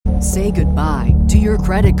Say goodbye to your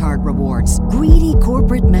credit card rewards. Greedy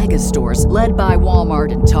corporate mega stores, led by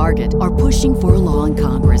Walmart and Target, are pushing for a law in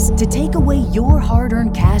Congress to take away your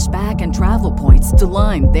hard-earned cash back and travel points to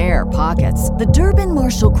line their pockets. The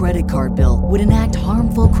Durbin-Marshall credit card bill would enact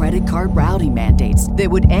harmful credit card routing mandates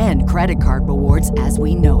that would end credit card rewards as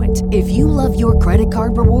we know it. If you love your credit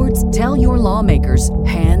card rewards, tell your lawmakers,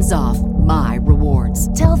 hands off my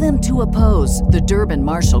rewards. Tell them to oppose the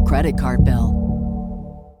Durbin-Marshall credit card bill.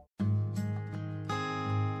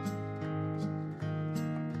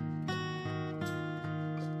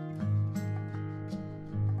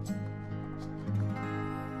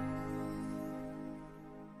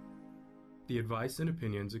 The advice and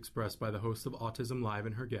opinions expressed by the host of Autism Live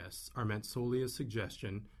and her guests are meant solely as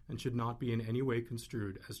suggestion and should not be in any way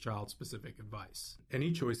construed as child-specific advice.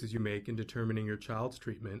 Any choices you make in determining your child's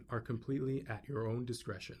treatment are completely at your own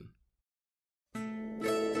discretion.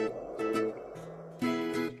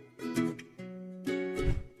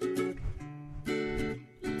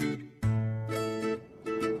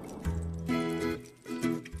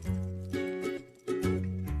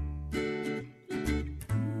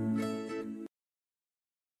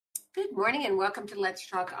 Good morning and welcome to Let's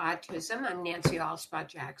Talk Autism. I'm Nancy Alspaugh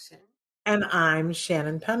Jackson. And I'm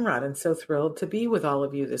Shannon Penrod, and so thrilled to be with all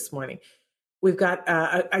of you this morning. We've got,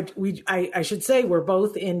 I should say, we're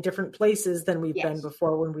both in different places than we've been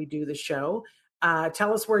before when we do the show.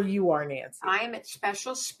 Tell us where you are, Nancy. I am at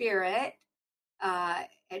Special Spirit at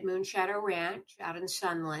Moonshadow Ranch out in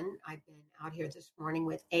Sunland. I've been out here this morning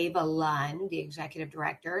with Ava Lunn, the executive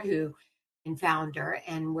director and founder,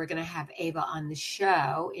 and we're going to have Ava on the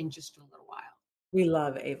show in just a little while. We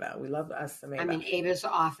love Ava. We love us some Ava. I'm in Ava's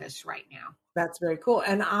office right now. That's very cool.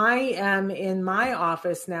 And I am in my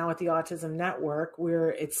office now at the Autism Network, where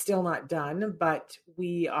it's still not done, but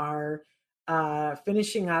we are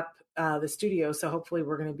finishing up the studio. So hopefully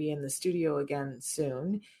we're going to be in the studio again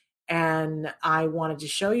soon. And I wanted to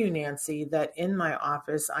show you, Nancy, that in my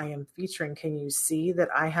office I am featuring, can you see that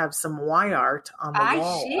I have some Y art on the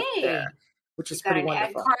wall up there, which is pretty wonderful.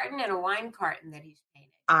 He's got an egg carton and a wine carton that he's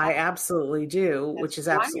painted. I absolutely do, which is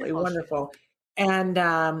absolutely wonderful. And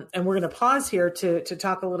we're going to pause here to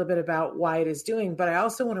talk a little bit about why it is doing. But I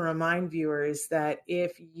also want to remind viewers that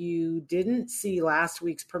if you didn't see last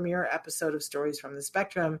week's premiere episode of Stories from the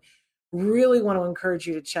Spectrum, really want to encourage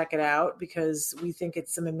you to check it out because we think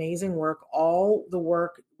it's some amazing work. All the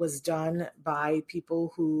work was done by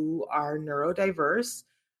people who are neurodiverse,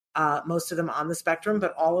 most of them on the spectrum,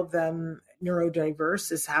 but all of them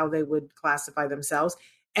neurodiverse is how they would classify themselves.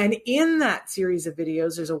 And in that series of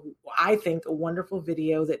videos, there's I think, a wonderful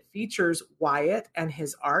video that features Wyatt and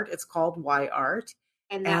his art. It's called Y Art.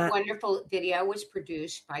 And that wonderful video was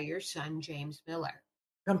produced by your son, James Miller.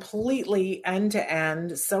 Completely end to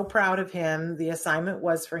end. So proud of him. The assignment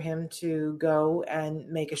was for him to go and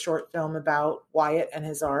make a short film about Wyatt and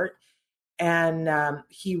his art. And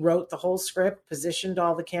he wrote the whole script, positioned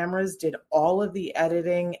all the cameras, did all of the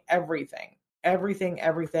editing, everything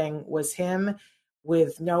was him,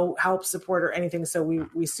 with no help, support, or anything. So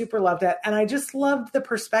we super loved that. And I just loved the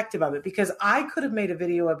perspective of it because I could have made a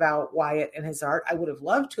video about Wyatt and his art. I would have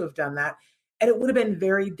loved to have done that. And it would have been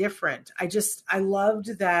very different. I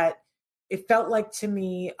loved that it felt like to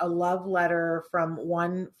me a love letter from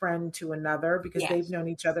one friend to another because they've known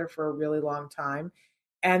each other for a really long time.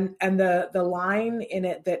 And the line in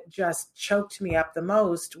it that just choked me up the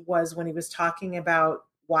most was when he was talking about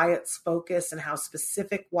Wyatt's focus and how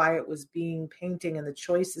specific Wyatt was being painting and the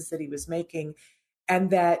choices that he was making.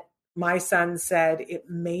 And that my son said, it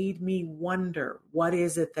made me wonder, what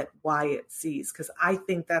is it that Wyatt sees? Because I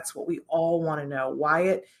think that's what we all want to know.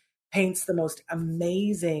 Wyatt paints the most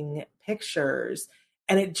amazing pictures.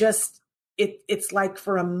 And it's like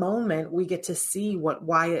for a moment we get to see what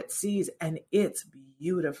Wyatt sees. And it's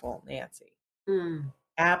beautiful, Nancy.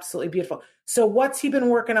 Absolutely beautiful. So what's he been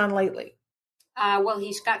working on lately? Well,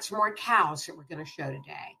 he's got some more cows that we're going to show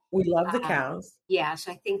today. We love the cows. Yes,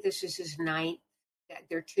 I think this is his ninth.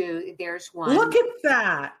 There are two. There's one. Look at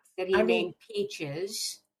that. That he named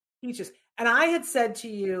Peaches. Peaches. And I had said to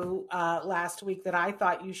you last week that I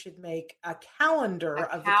thought you should make a calendar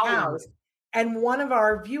of the cows. And one of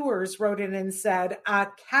our viewers wrote in and said, a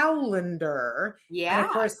calendar. Yeah. And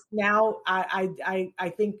of course, now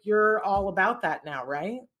I think you're all about that now,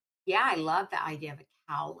 right? Yeah, I love the idea of a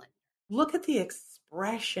calendar. Look at the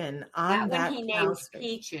expression on that. He named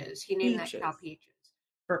Peaches. He named that cow Peaches.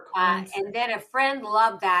 And then a friend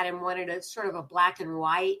loved that and wanted a sort of a black and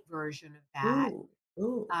white version of that.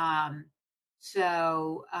 Ooh.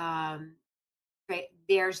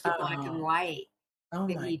 There's the black and white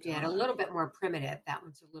that he did. God. A little bit more primitive. That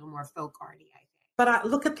one's a little more folk arty, I think. But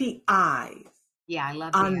look at the eyes. Yeah, I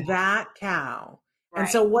love on that cow. Right. And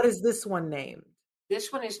so what is this one named?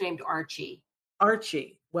 This one is named Archie.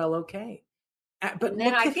 Archie. Well, okay. But and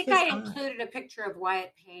then I think I included a picture of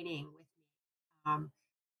Wyatt painting with me.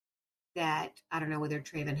 That I don't know whether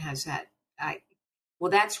Traven has that.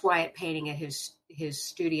 Well, that's Wyatt painting at his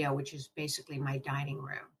studio, which is basically my dining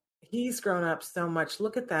room. He's grown up so much.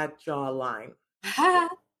 Look at that jawline.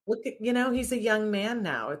 Look at, he's a young man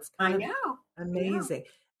now. It's kind of amazing.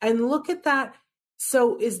 And look at that.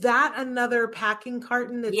 So is that another packing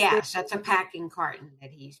carton? Yes, that's a packing carton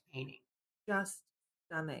that he's painting. Just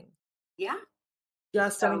stunning. Yeah.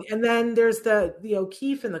 Just stunning. And then there's the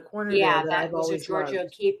O'Keeffe in the corner. Yeah, there that was a Georgia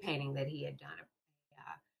O'Keeffe painting that he had done.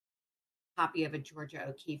 A copy of a Georgia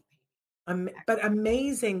O'Keeffe painting. But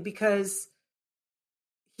amazing, because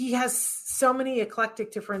he has so many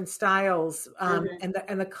eclectic different styles, and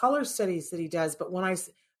the color studies that he does. But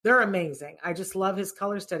they're amazing. I just love his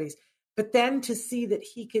color studies. But then to see that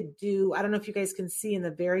he could do, I don't know if you guys can see in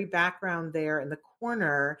the very background there in the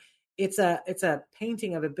corner, it's a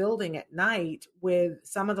painting of a building at night with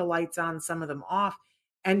some of the lights on, some of them off,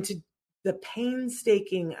 and the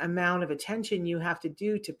painstaking amount of attention you have to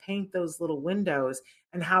do to paint those little windows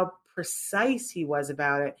and how precise he was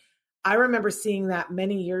about it. I remember seeing that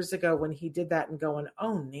many years ago when he did that and going,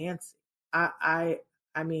 "Oh, Nancy,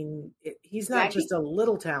 I mean, he's not just a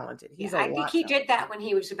little talented. He's I think he did that when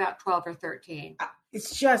he was about 12 or 13.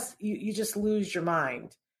 It's just, you just lose your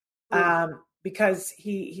mind because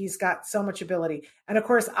he's got so much ability. And of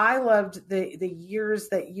course, I loved the years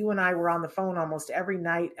that you and I were on the phone almost every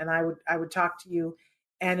night, and I would talk to you,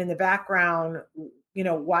 and in the background,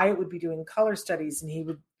 Wyatt would be doing color studies, and he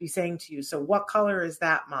would be saying to you, "So what color is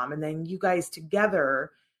that, Mom?" And then you guys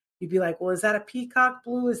together, you'd be like, "Well, is that a peacock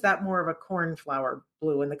blue? Is that more of a cornflower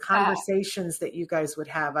blue?" And the conversations that you guys would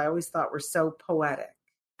have, I always thought were so poetic.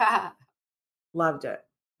 Loved it.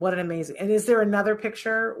 What an amazing. And is there another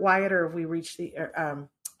picture, Wyatt, or have we reached the,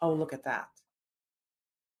 oh, look at that.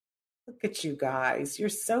 Look at you guys. You're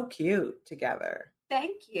so cute together.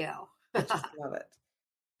 Thank you. I just love it.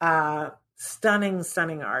 Stunning,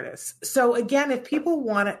 stunning artists. So again, if people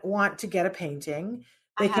want to get a painting,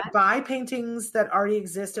 they can buy paintings that already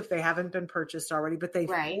exist if they haven't been purchased already, but they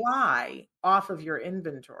fly off of your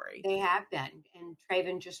inventory. They have been. And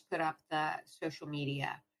Traven just put up the social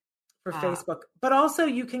media. For Facebook. But also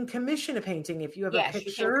you can commission a painting if you have a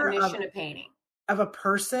picture you can commission a painting of a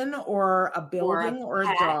person or a building or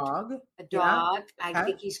a dog. A dog. Yeah. I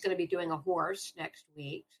think he's going to be doing a horse next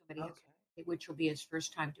week. Which will be his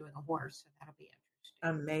first time doing a horse. So that'll be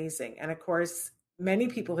interesting. Amazing. And of course, many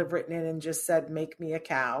people have written in and just said, "Make me a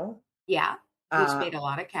cow." Yeah. He's made a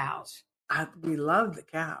lot of cows. We love the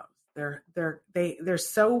cows. They're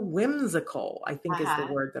so whimsical, I think is the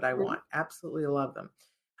word that I want. Absolutely love them.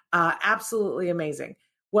 Absolutely amazing.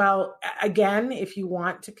 Well, again, if you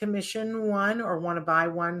want to commission one or want to buy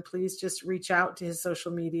one, please just reach out to his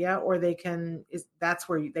social media, or that's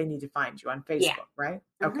where they need to find you on Facebook, right?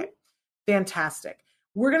 Mm-hmm. Okay. Fantastic.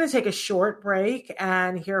 We're going to take a short break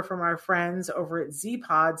and hear from our friends over at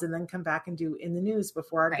Z-Pods, and then come back and do In the News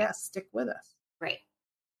before our guests. Stick with us. Great.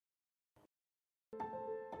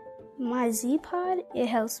 My Z-Pod, it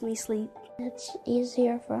helps me sleep. It's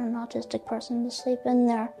easier for an autistic person to sleep in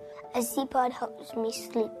there. A Z-Pod helps me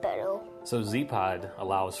sleep better. So Z-Pod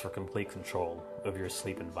allows for complete control of your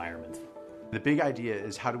sleep environment. The big idea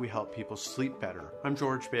is, how do we help people sleep better? I'm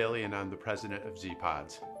George Bailey, and I'm the president of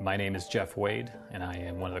Z-Pods. My name is Jeff Wade, and I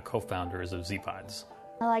am one of the co-founders of Z-Pods.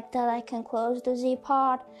 I like that I can close the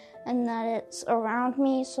Z-Pod and that it's around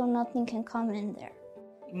me so nothing can come in there.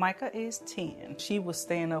 Micah is 10. She was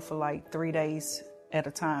staying up for like 3 days at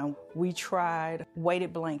a time. We tried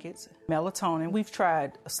weighted blankets, melatonin. We've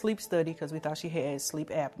tried a sleep study because we thought she had sleep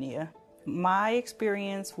apnea. My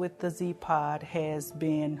experience with the Z-Pod has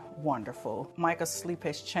been wonderful. Micah's sleep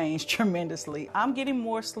has changed tremendously. I'm getting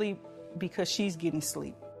more sleep because she's getting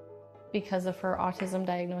sleep. Because of her autism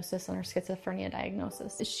diagnosis and her schizophrenia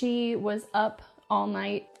diagnosis. She was up all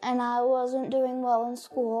night. And I wasn't doing well in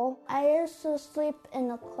school. I used to sleep in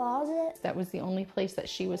the closet. That was the only place that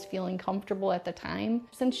she was feeling comfortable at the time.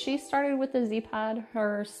 Since she started with the Z-Pod,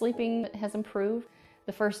 her sleeping has improved.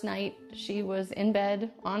 The first night, she was in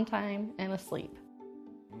bed, on time, and asleep.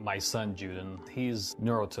 My son, Juden, he's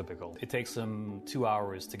neurotypical. It takes him 2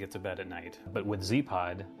 hours to get to bed at night. But with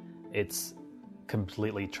Z-Pod, it's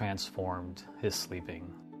completely transformed his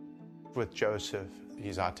sleeping. With Joseph,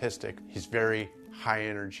 he's autistic. He's very high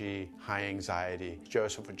energy, high anxiety.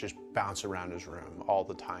 Joseph would just bounce around his room all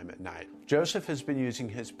the time at night. Joseph has been using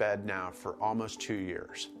his bed now for almost 2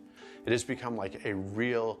 years. It has become like a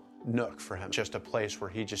real nook for him, just a place where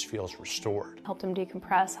he just feels restored. Helped him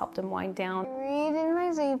decompress, helped him wind down. Read in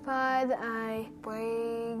my Z-Pod, I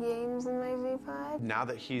play games in my Z-Pod. Now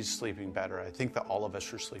that he's sleeping better, I think that all of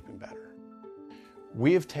us are sleeping better.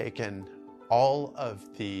 We have taken all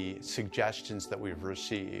of the suggestions that we've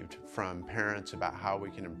received from parents about how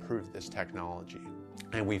we can improve this technology,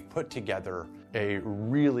 and we've put together a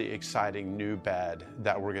really exciting new bed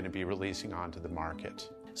that we're going to be releasing onto the market.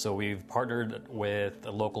 So we've partnered with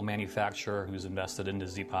a local manufacturer who's invested into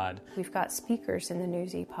Z-Pod. We've got speakers in the new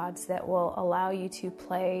Z-Pods that will allow you to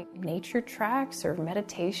play nature tracks or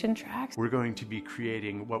meditation tracks. We're going to be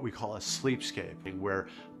creating what we call a sleepscape, where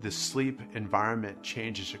the sleep environment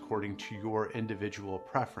changes according to your individual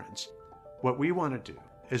preference. What we want to do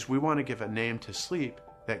is we want to give a name to sleep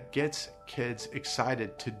that gets kids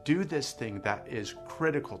excited to do this thing that is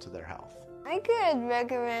critical to their health. I could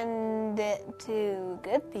recommend it to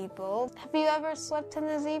good people. Have you ever slept in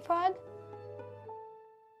a Z-Pod?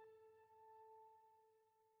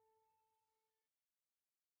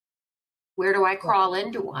 Where do I crawl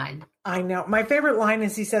into one? I know. My favorite line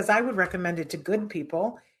is he says, I would recommend it to good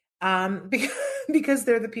people because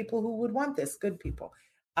they're the people who would want this, good people.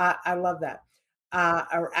 I love that.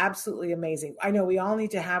 Are absolutely amazing. I know we all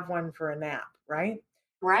need to have one for a nap, right?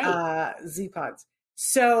 Right. Z-Pods.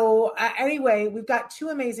 So anyway, we've got two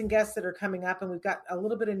amazing guests that are coming up, and we've got a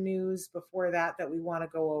little bit of news before that we want to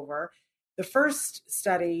go over. The first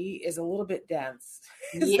study is a little bit dense.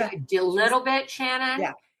 Yeah, a little bit, Shannon?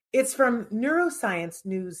 Yeah. It's from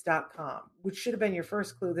neurosciencenews.com, which should have been your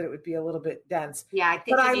first clue that it would be a little bit dense. Yeah, I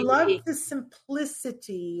think. But I love the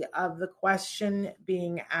simplicity of the question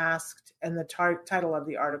being asked and the title of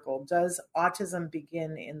the article. Does autism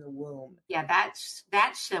begin in the womb? Yeah, that's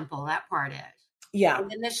simple. That part is. Yeah.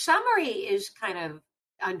 And then the summary is kind of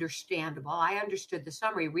understandable. I understood the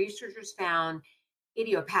summary. Researchers found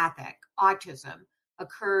idiopathic autism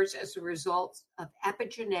occurs as a result of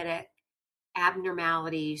epigenetic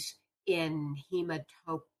abnormalities in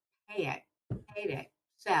hematopoietic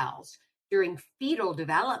cells during fetal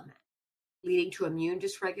development, leading to immune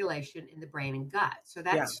dysregulation in the brain and gut. So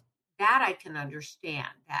that I can understand,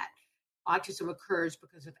 that autism occurs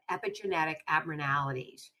because of epigenetic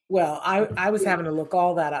abnormalities. Well, I was having to look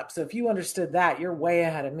all that up. So if you understood that, you're way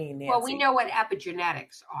ahead of me, Nancy. Well, we know what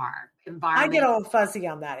epigenetics are. Environment. I get all fuzzy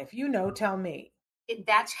on that. If you know, tell me.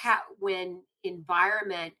 That's how, when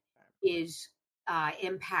environment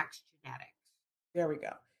impacts genetics. There we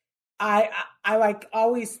go. I like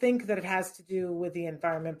always think that it has to do with the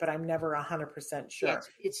environment, but I'm never 100% sure. Yes,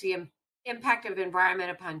 it's the impact of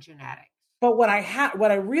environment upon genetics. But what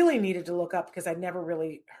I really needed to look up, because I'd never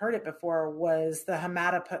really heard it before, was the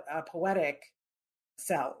hematopoietic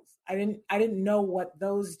cells. I didn't know what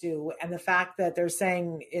those do, and the fact that they're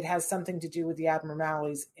saying it has something to do with the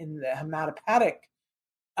abnormalities in the hematopoietic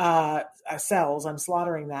cells. I'm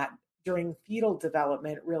slaughtering that during fetal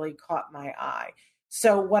development really caught my eye.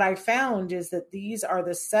 So what I found is that these are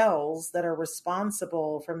the cells that are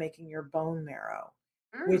responsible for making your bone marrow,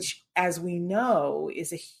 which, as we know,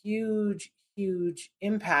 is a huge, huge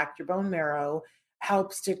impact. Your bone marrow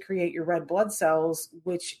helps to create your red blood cells,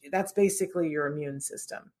 which that's basically your immune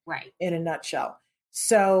system, right? In a nutshell.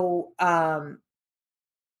 So, I'm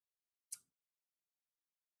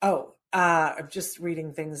just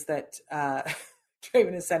reading things that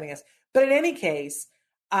Draven is sending us. But in any case,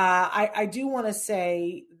 I do want to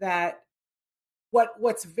say that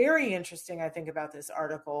what's very interesting, I think, about this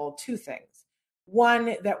article, two things.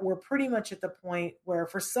 One, that we're pretty much at the point where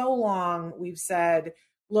for so long we've said,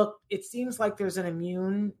 look, it seems like there's an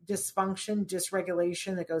immune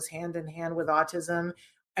dysregulation that goes hand in hand with autism.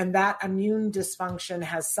 And that immune dysfunction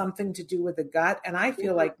has something to do with the gut. And I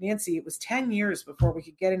feel like, Nancy, it was 10 years before we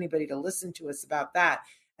could get anybody to listen to us about that.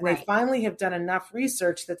 And they finally have done enough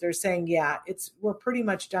research that they're saying, we're pretty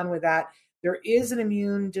much done with that. There is an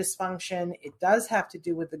immune dysfunction. It does have to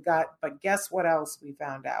do with the gut. But guess what else we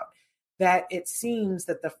found out? That it seems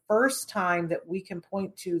that the first time that we can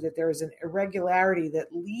point to that there is an irregularity that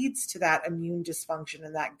leads to that immune dysfunction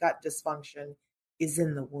and that gut dysfunction is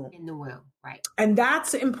in the womb. In the womb, right. And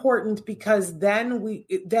that's important because then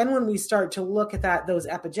when we start to look at those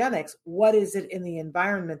epigenetics, what is it in the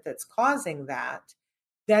environment that's causing that?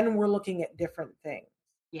 Then we're looking at different things.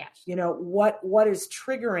 Yes. What is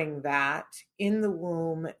triggering that in the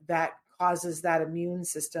womb that causes that immune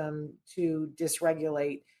system to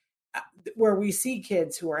dysregulate, where we see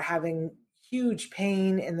kids who are having huge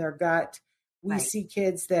pain in their gut. We see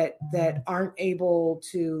kids that aren't able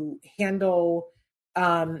to handle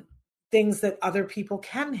things that other people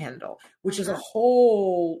can handle, which is there's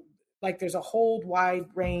a whole wide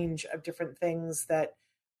range of different things that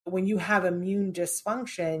when you have immune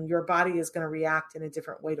dysfunction, your body is going to react in a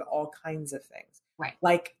different way to all kinds of things. Right.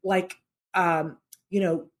 Like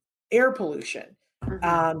air pollution.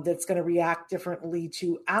 That's going to react differently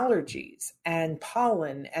to allergies and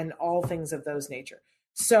pollen and all things of those nature.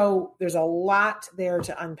 So there's a lot there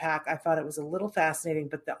to unpack. I thought it was a little fascinating,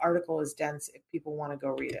 but the article is dense if people want to go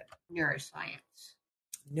read it.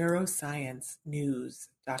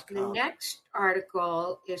 Neurosciencenews.com. The next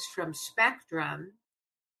article is from Spectrum,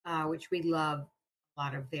 which we love a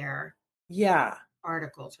lot of their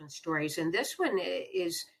articles and stories. And this one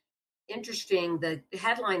is interesting. The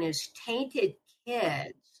headline is "Tainted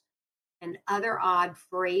Kids and Other Odd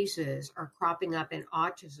Phrases Are Cropping Up in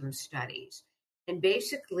Autism Studies." And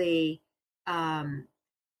basically,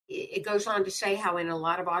 it goes on to say how in a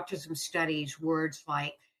lot of autism studies, words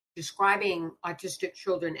like describing autistic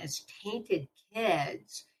children as tainted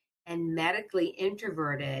kids and medically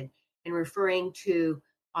introverted, and referring to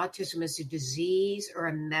autism as a disease or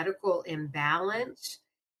a medical imbalance.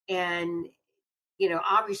 And,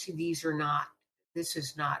 obviously this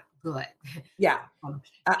is not good. Yeah.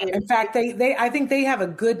 In fact, I think they have a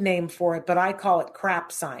good name for it, but I call it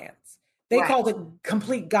crap science. They called it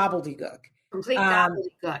complete gobbledygook. Complete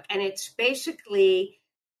gobbledygook. And it's basically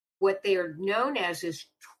what they are known as is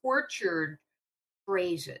tortured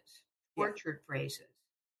phrases.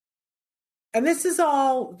 And this is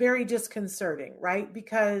all very disconcerting, right?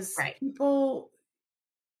 Because people,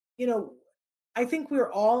 I think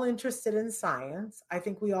we're all interested in science. I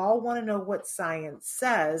think we all want to know what science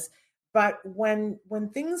says. But when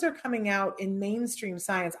things are coming out in mainstream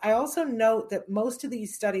science, I also note that most of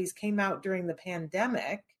these studies came out during the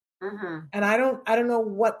pandemic. And I don't know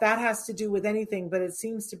what that has to do with anything, but it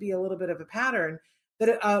seems to be a little bit of a pattern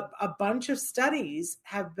that a bunch of studies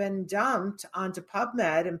have been dumped onto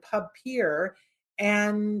PubMed and PubPeer,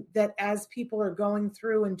 and that as people are going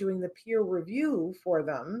through and doing the peer review for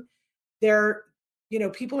them,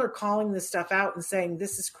 people are calling this stuff out and saying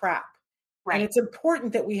this is crap. Right. And it's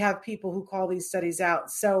important that we have people who call these studies out.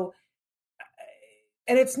 So,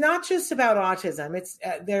 and it's not just about autism. It's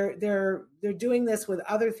they're doing this with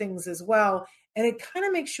other things as well. And it kind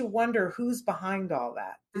of makes you wonder who's behind all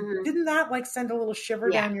that. Didn't that send a little shiver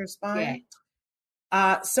down your spine?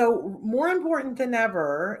 So more important than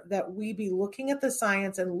ever that we be looking at the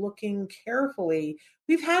science and looking carefully.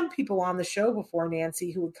 We've had people on the show before, Nancy,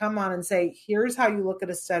 who would come on and say, here's how you look at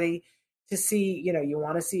a study to see, you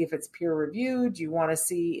want to see if it's peer reviewed. You want to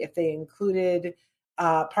see if they included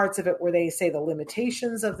parts of it where they say the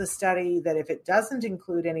limitations of the study, that if it doesn't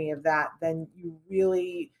include any of that, then you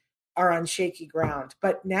really are on shaky ground.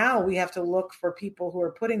 But now we have to look for people who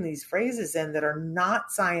are putting these phrases in that are not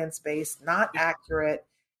science-based, not accurate,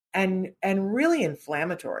 and really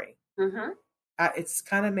inflammatory. It's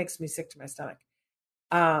kind of makes me sick to my stomach.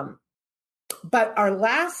 But our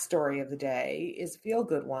last story of the day is a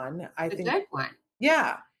feel-good one. I think good one.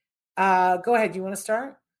 Yeah. Go ahead. You want to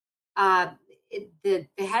start? The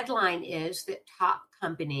headline is that top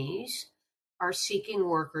companies are seeking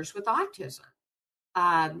workers with autism.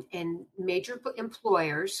 And major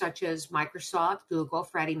employers such as Microsoft, Google,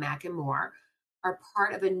 Freddie Mac, and more are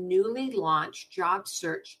part of a newly launched job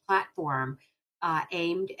search platform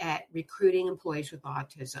aimed at recruiting employees with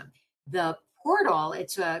autism. The portal,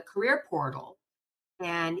 it's a career portal,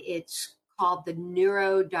 and it's called the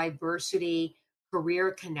Neurodiversity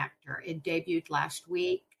Career Connector. It debuted last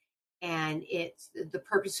week, and the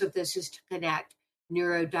purpose of this is to connect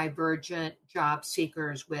neurodivergent job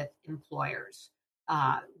seekers with employers,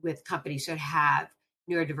 with companies that have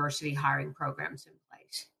neurodiversity hiring programs in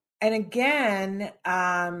place. And again,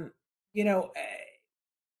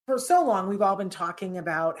 for so long, we've all been talking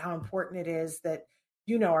about how important it is that,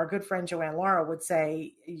 our good friend Joanne Laura would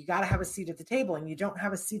say, you got to have a seat at the table, and you don't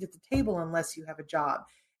have a seat at the table unless you have a job.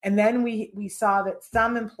 And then we saw that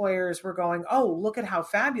some employers were going, oh, look at how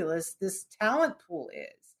fabulous this talent pool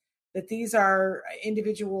is, that these are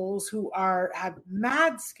individuals who have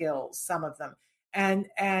mad skills, some of them, and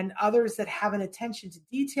others that have an attention to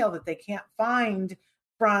detail that they can't find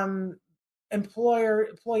from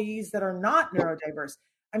employees that are not neurodiverse.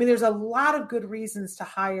 I mean, there's a lot of good reasons to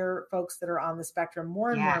hire folks that are on the spectrum.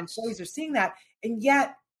 More and more employees are seeing that. And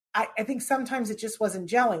yet, I think sometimes it just wasn't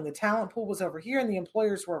gelling. The talent pool was over here and the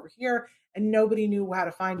employers were over here, and nobody knew how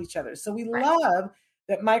to find each other. So we love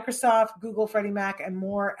that Microsoft, Google, Freddie Mac, and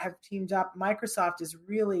more have teamed up. Microsoft is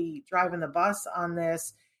really driving the bus on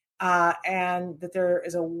this, and that there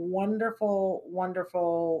is a wonderful,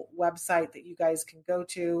 wonderful website that you guys can go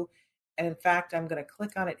to. And in fact, I'm going to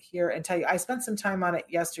click on it here and tell you, I spent some time on it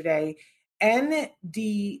yesterday,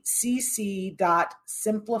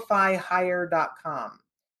 ndcc.simplifyhire.com.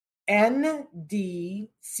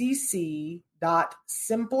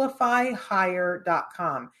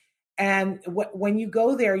 ndcc.simplifyhire.com. And when you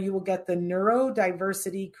go there, you will get the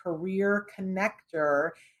Neurodiversity Career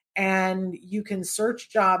Connector, and you can search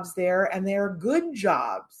jobs there, and they are good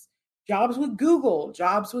jobs, jobs with Google,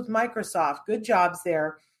 jobs with Microsoft, good jobs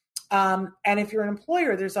there. And if you're an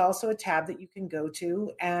employer, there's also a tab that you can go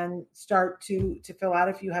to and start to fill out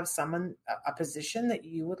if you have a position that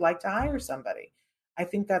you would like to hire somebody. I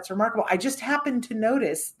think that's remarkable. I just happened to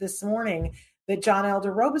notice this morning that John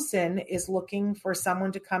Elder Robeson is looking for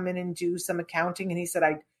someone to come in and do some accounting. And he said,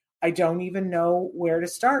 I don't even know where to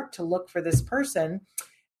start to look for this person.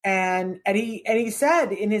 And he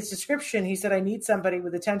said in his description, he said, I need somebody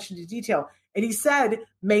with attention to detail. And he said,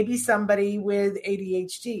 maybe somebody with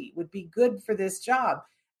ADHD would be good for this job.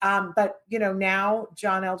 But, now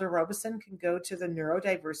John Elder Robeson can go to the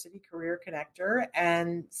Neurodiversity Career Connector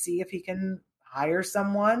and see if he can hire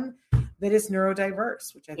someone that is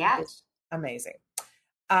neurodiverse, which I think is amazing.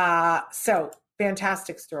 So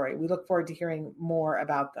fantastic story. We look forward to hearing more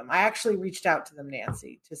about them. I actually reached out to them,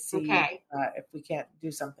 Nancy, to see if we can't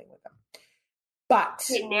do something with them. But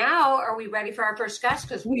now, are we ready for our first guest?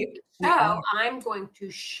 Because I'm going to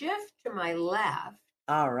shift to my left.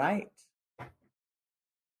 All right.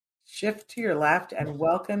 Shift to your left and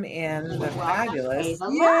welcome in the fabulous.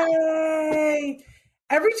 Yay!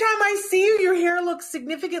 Every time I see you, your hair looks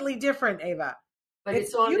significantly different, Ava. But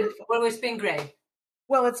it's always been great.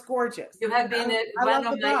 Well, it's gorgeous. You have been one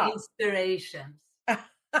of my inspirations.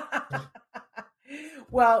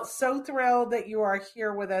 Well, so thrilled that you are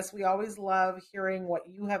here with us. We always love hearing what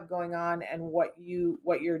you have going on and what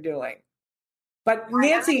you're doing. But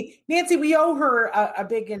Nancy, we owe her a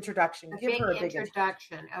big introduction. Give her a big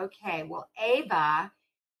introduction. Okay. Well, Ava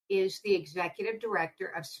is the executive director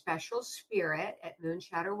of Special Spirit at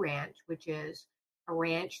Moonshadow Ranch, which is a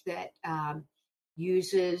ranch that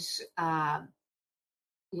uses a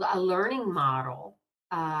learning model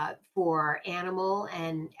for animal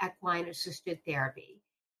and equine assisted therapy.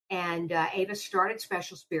 And Ava started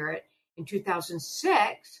Special Spirit in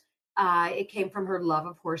 2006. It came from her love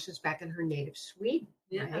of horses back in her native Sweden.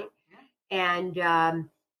 Right? And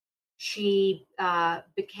she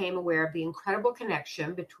became aware of the incredible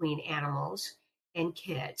connection between animals and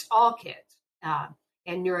kids, all kids, and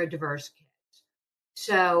neurodiverse kids.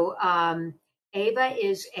 So Ava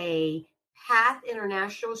is a PATH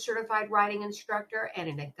International Certified Riding Instructor and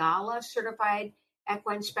an AGALA Certified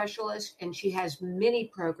Equine Specialist, and she has many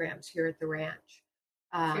programs here at the ranch.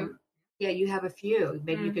 Yeah, you have a few.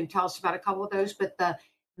 Maybe you can tell us about a couple of those, but the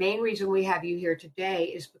main reason we have you here today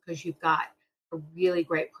is because you've got a really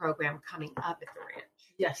great program coming up at the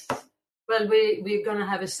ranch. Yes. Well, we're going to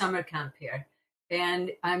have a summer camp here,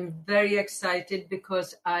 and I'm very excited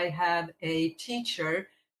because I have a teacher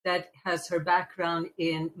that has her background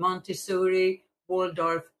in Montessori,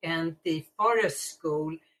 Waldorf, and the Forest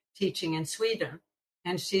School teaching in Sweden.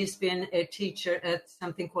 And she's been a teacher at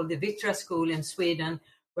something called the Vitra School in Sweden,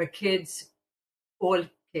 where all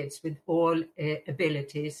kids with all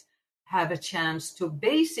abilities have a chance to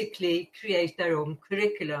basically create their own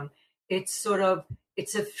curriculum. It's a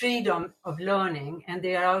freedom of learning, and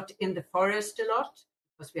they are out in the forest a lot,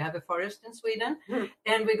 because we have a forest in Sweden.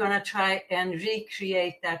 And we're going to try and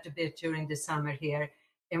recreate that a bit during the summer here.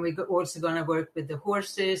 And we're also going to work with the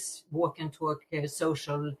horses, walk and talk,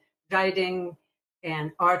 social riding,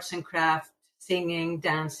 and arts and craft, singing,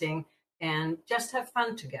 dancing, and just have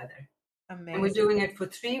fun together. Amazing. And we're doing it for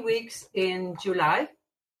 3 weeks in July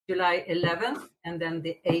 11th, and then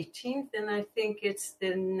the 18th, and I think it's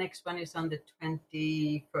the next one is on the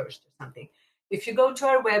 21st or something. If you go to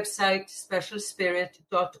our website,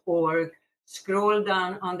 specialspirit.org, scroll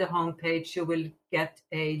down on the homepage, you will get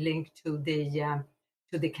a link to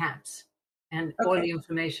the camps, and all the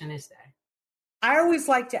information is there. I always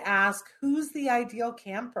like to ask, who's the ideal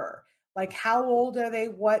camper? Like, how old are they?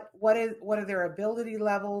 What are their ability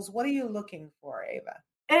levels? What are you looking for, Ava?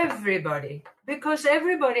 Everybody, because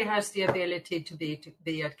everybody has the ability to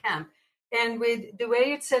be at camp. And with the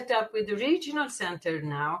way it's set up with the regional center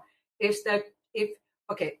now, is that the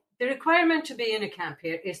requirement to be in a camp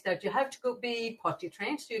here is that you have to go be potty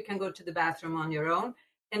trained, so you can go to the bathroom on your own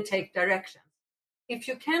and take directions. If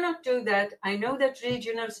you cannot do that, I know that through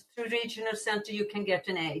regional center, you can get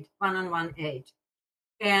an aid, one-on-one aid.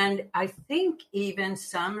 And I think even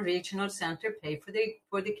some regional center pay for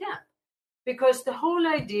the camp. Because the whole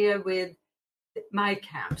idea with my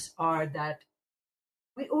camps are that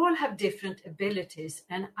we all have different abilities.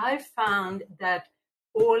 And I found that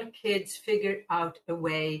all kids figure out a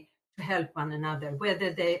way to help one another,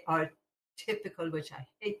 whether they are typical, which I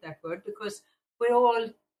hate that word, because we're all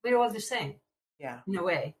we're all the same. Yeah. In a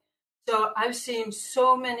way. So I've seen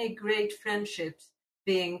so many great friendships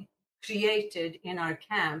being created in our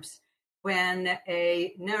camps when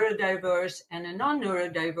a neurodiverse and a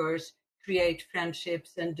non-neurodiverse create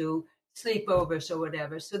friendships and do sleepovers or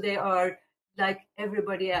whatever. So they are like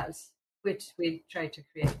everybody else, which we try to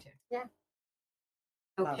create here. Yeah.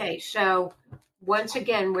 Okay, so once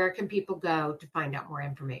again, where can people go to find out more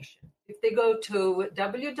information? If they go to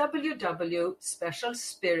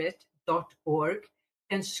www.specialspirit.org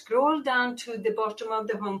and scroll down to the bottom of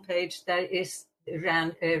the homepage, there is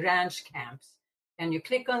ranch camps. And you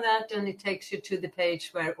click on that and it takes you to the page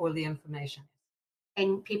where all the information is.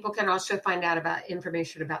 And people can also find out about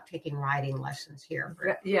information about taking riding lessons here.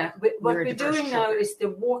 Yeah, what we're doing now is the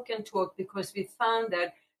walk and talk, because we found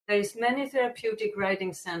that there is many therapeutic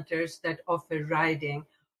riding centers that offer riding.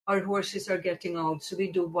 Our horses are getting old, so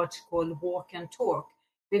we do what's called walk and talk.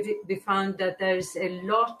 We found that there's a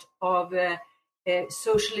lot of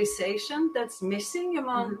socialization that's missing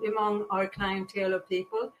among our clientele of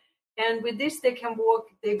people. And with this, they can walk,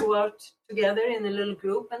 they go out together in a little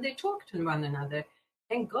group and they talk to one another.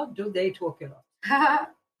 And God, do they talk a lot.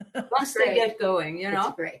 Once they get going, you know.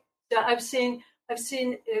 That's great. So I've seen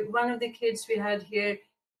one of the kids we had here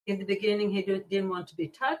in the beginning, he didn't want to be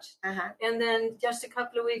touched. And then just a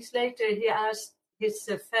couple of weeks later, he asked his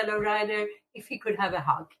fellow rider if he could have a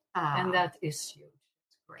hug. And that is huge.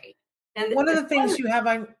 That's great. And one of the things you have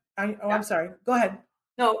on I'm sorry, go ahead.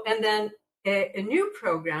 No, and then a new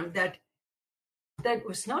program that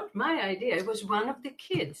was not my idea. It was one of the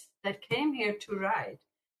kids that came here to ride.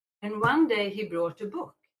 And one day he brought a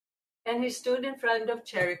book. And he stood in front of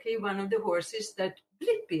Cherokee, one of the horses that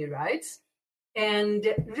Blippi rides, and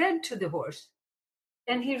read to the horse.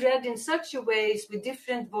 And he read in such a ways with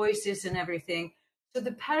different voices and everything. So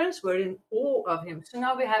the parents were in awe of him. So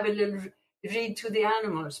now we have a little Read to the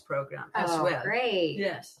Animals program as well. Great.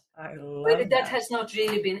 Yes. I love but that has not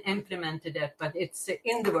really been implemented yet, but it's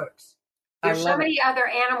in the works. There's so many other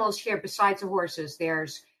animals here besides the horses.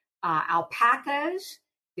 There's alpacas,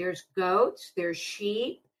 there's goats, there's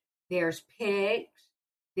sheep, there's pigs,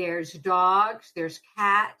 there's dogs, there's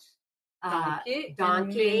cats,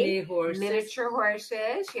 donkey, miniature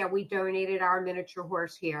horses. Yeah, we donated our miniature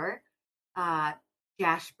horse here,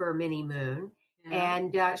 Jasper Mini Moon. Yeah.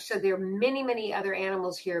 And so there are many, many other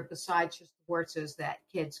animals here besides just the horses that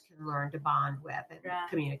kids can learn to bond with and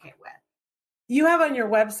communicate with. You have on your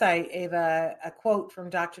website, Ava, a quote from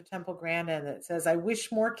Dr. Temple Grandin that says, "I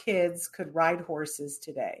wish more kids could ride horses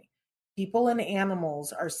today. People and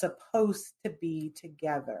animals are supposed to be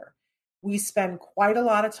together. We spend quite a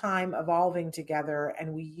lot of time evolving together,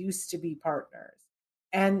 and we used to be partners."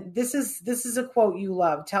 And this is a quote you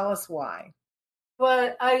love. Tell us why.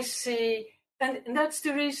 Well, I see. And that's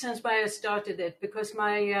the reasons why I started it, because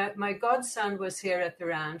my godson was here at the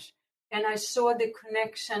ranch, and I saw the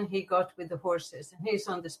connection he got with the horses, and he's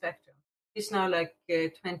on the spectrum. He's now like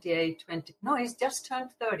 28, 20. No, he's just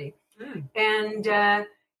turned 30. And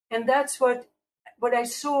that's what I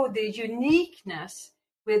saw, the uniqueness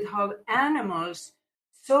with how animals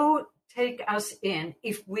so take us in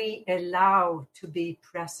if we allow to be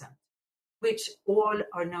present, which all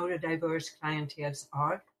our neurodiverse clienteles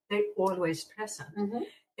are. They're always present.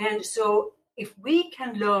 And so if we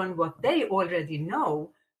can learn what they already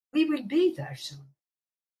know, we will be there soon.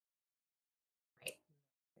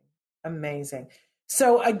 Amazing.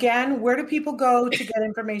 So again, where do people go to get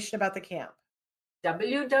information about the camp?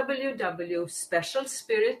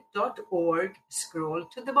 www.specialspirit.org. Scroll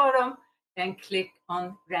to the bottom and click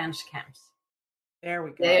on ranch camps. There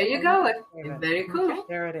we go. There you go. Very cool.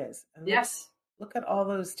 There it is. And yes. Look at all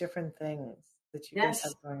those different things that you guys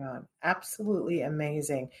have going on. Absolutely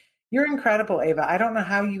amazing. You're incredible, Ava. I don't know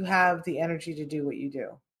how you have the energy to do what you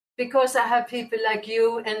do. Because I have people like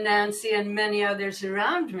you and Nancy and many others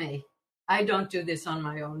around me. I don't do this on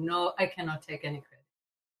my own. No, I cannot take any credit.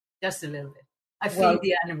 Just a little bit. I feed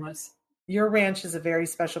the animals. Your ranch is a very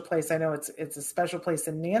special place. I know it's a special place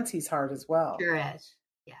in Nancy's heart as well. Sure is.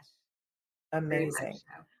 Yes. Amazing.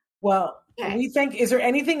 So. Well, we think, is there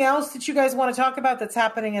anything else that you guys want to talk about that's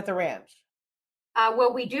happening at the ranch?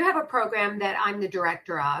 Well, we do have a program that I'm the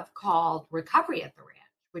director of called Recovery at the Ranch,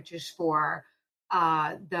 which is for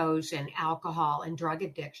those in alcohol and drug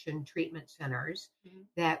addiction treatment centers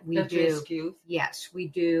that we do. Yes, we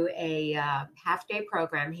do a half-day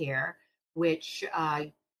program here, which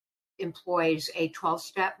employs a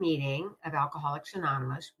 12-step meeting of Alcoholics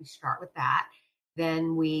Anonymous. We start with that.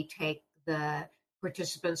 Then we take the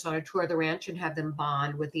participants on a tour of the ranch and have them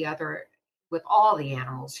bond with all the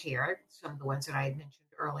animals here, some of the ones that I had mentioned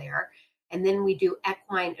earlier. And then we do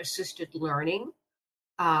equine assisted learning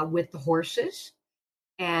with the horses.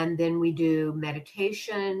 And then we do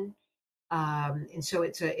meditation. And so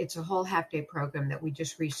it's a whole half-day program that we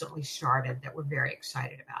just recently started that we're very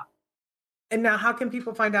excited about. And now how can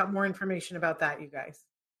people find out more information about that, you guys?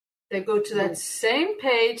 They go to that same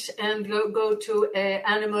page and go to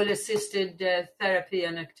animal-assisted therapy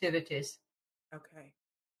and activities. Okay.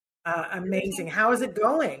 Amazing. How is it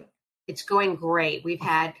going? It's going great. We've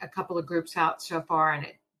had a couple of groups out so far, and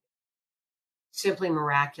it's simply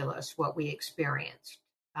miraculous what we experienced.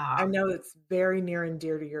 I know it's very near and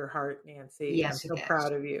dear to your heart, Nancy. Yes, I'm so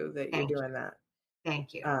proud of you that you're doing that.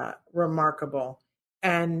 Thank you. Remarkable.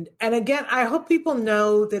 And again, I hope people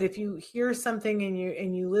know that if you hear something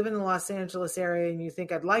and you live in the Los Angeles area and you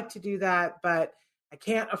think I'd like to do that, but I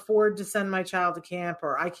can't afford to send my child to camp,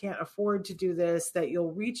 or I can't afford to do this, that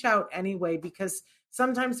you'll reach out anyway, because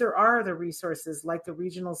sometimes there are other resources like the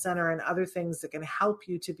regional center and other things that can help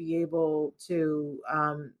you to be able to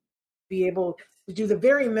do the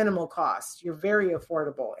very minimal cost. You're very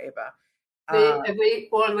affordable, Eva. We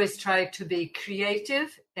always try to be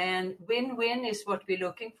creative, and win-win is what we're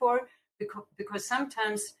looking for, because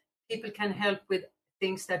sometimes people can help with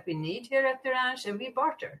things that we need here at the ranch, and we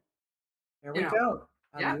barter. There we go.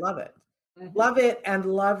 I love it. Mm-hmm. Love it, and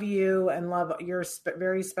love you, and love your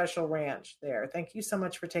very special ranch there. Thank you so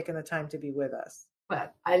much for taking the time to be with us.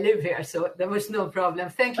 Well, I live here, so there was no problem.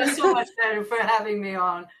 Thank you so much, Sarah, for having me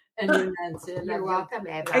on. And you, Nancy. You're welcome,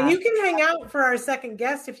 Eva. And you can hang out for our second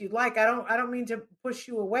guest if you'd like. I don't mean to push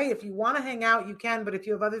you away. If you want to hang out, you can. But if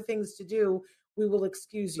you have other things to do, we will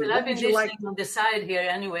excuse you. Well, I've been listening on the side here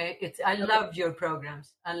anyway. I love your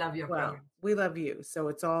programs. I love your programs. We love you. So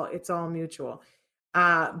it's all mutual.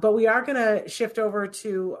 But we are going to shift over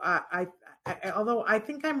to, although I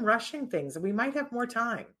think I'm rushing things, we might have more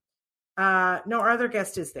time. No, our other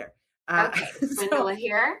guest is there. Okay. Wendella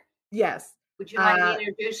here? Yes. Would you like me to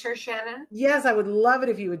introduce her, Shannon? Yes, I would love it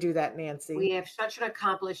if you would do that, Nancy. We have such an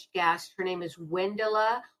accomplished guest. Her name is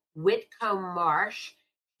Wendella Whitcomb Marsh.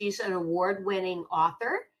 She's an award-winning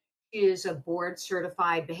author. She is a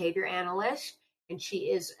board-certified behavior analyst, and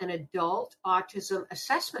she is an adult autism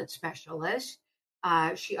assessment specialist.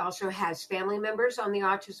 She also has family members on the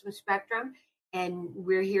autism spectrum, and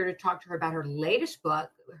we're here to talk to her about her latest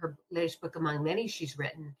book among many she's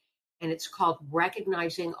written, and it's called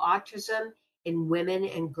Recognizing Autism in Women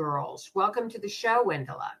and Girls. Welcome to the show,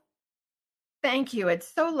 Wendella. Thank you. It's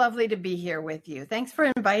so lovely to be here with you. Thanks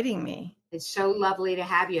for inviting me. It's so lovely to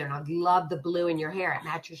have you, and I love the blue in your hair. It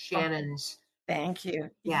matches Shannon's. Thank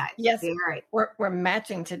you. Yeah. Yes, very. We're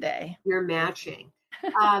matching today. You're matching.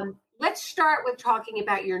 Let's start with talking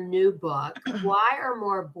about your new book. Why are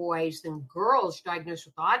more boys than girls diagnosed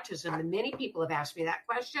with autism? And many people have asked me that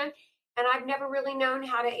question, and I've never really known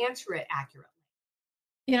how to answer it accurately.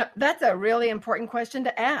 You know, that's a really important question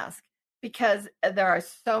to ask, because there are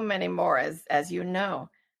so many more, as you know.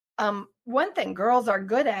 One thing girls are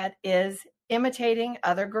good at is imitating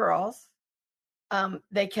other girls.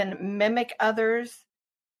 They can mimic others.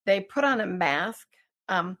 They put on a mask.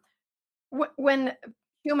 When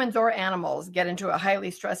humans or animals get into a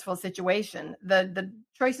highly stressful situation, the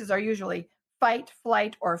choices are usually fight,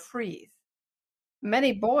 flight, or freeze.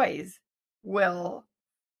 Many boys will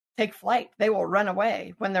take flight. They will run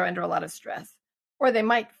away when they're under a lot of stress, or they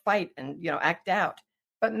might fight and, act out.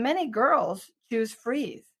 But many girls choose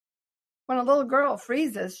freeze. When a little girl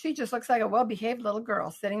freezes, she just looks like a well-behaved little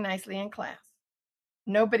girl sitting nicely in class.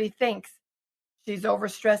 Nobody thinks she's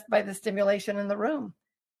overstressed by the stimulation in the room.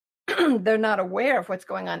 They're not aware of what's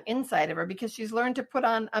going on inside of her because she's learned to put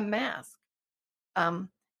on a mask. And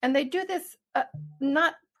they do this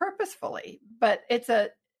not purposefully, but it's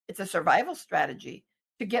a survival strategy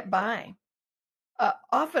to get by.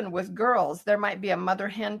 Often with girls, there might be a mother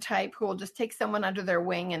hen type who will just take someone under their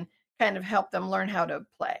wing and kind of help them learn how to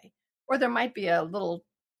play. Or there might be a little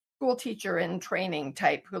school teacher in training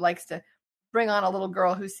type who likes to bring on a little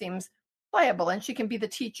girl who seems pliable, and she can be the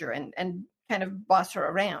teacher and kind of boss her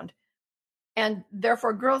around. And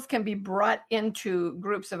therefore, girls can be brought into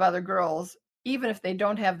groups of other girls, even if they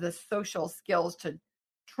don't have the social skills to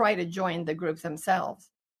try to join the groups themselves.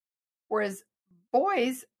 Whereas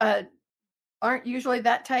boys aren't usually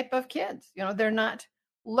that type of kids. They're not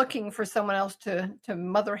looking for someone else to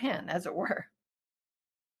mother hen, as it were.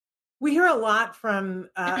 We hear a lot from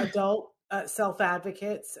adult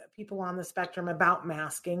self-advocates, people on the spectrum, about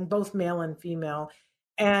masking, both male and female.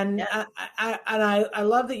 And yes. I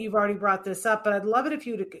love that you've already brought this up, but I'd love it if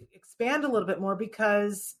you would expand a little bit more,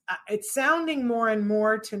 because it's sounding more and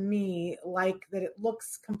more to me like that it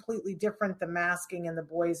looks completely different, the masking and the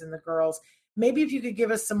boys and the girls. Maybe if you could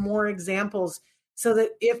give us some more examples so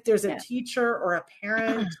that if there's a Yeah. teacher or a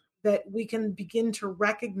parent that we can begin to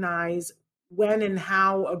recognize when and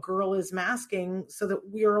how a girl is masking so that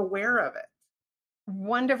we're aware of it.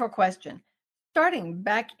 Wonderful question. Starting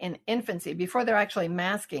back in infancy, before they're actually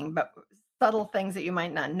masking, but subtle things that you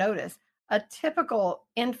might not notice, a typical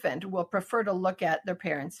infant will prefer to look at their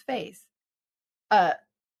parent's face. A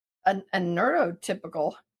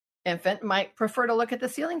neurotypical infant might prefer to look at the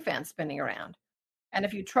ceiling fan spinning around. And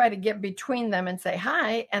if you try to get between them and say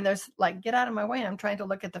hi, and there's like, get out of my way, I'm trying to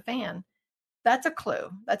look at the fan, that's a clue.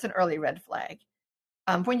 That's an early red flag.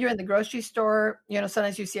 When you're in the grocery store,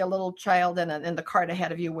 sometimes you see a little child in the cart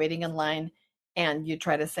ahead of you waiting in line, and you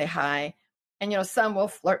try to say hi. And, some will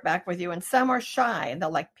flirt back with you, and some are shy, and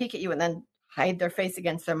they'll like peek at you and then hide their face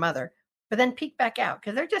against their mother, but then peek back out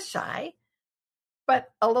because they're just shy.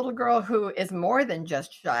 But a little girl who is more than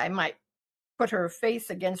just shy might put her face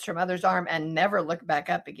against her mother's arm and never look back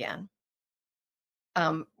up again.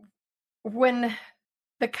 When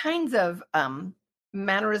the kinds of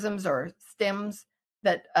mannerisms or stims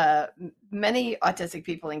that many autistic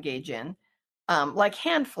people engage in, like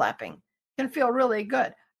hand flapping, can feel really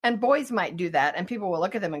good. And boys might do that, and people will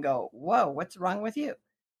look at them and go, whoa, what's wrong with you?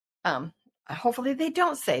 Hopefully they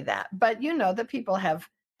don't say that, but that people have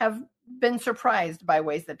been surprised by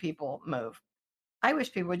ways that people move. I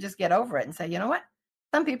wish people would just get over it and say, you know what?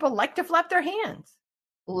 Some people like to flap their hands.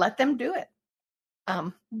 Let them do it.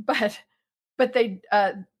 But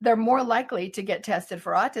they're more likely to get tested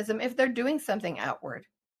for autism if they're doing something outward.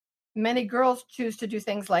 Many girls choose to do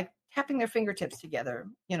things like tapping their fingertips together.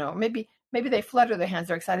 Maybe they flutter their hands.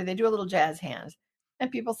 They're excited. They do a little jazz hands.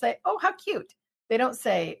 And people say, oh, how cute. They don't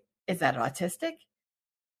say, is that autistic?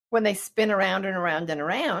 When they spin around and around and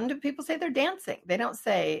around, people say they're dancing. They don't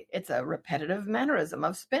say it's a repetitive mannerism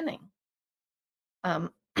of spinning.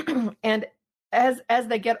 And as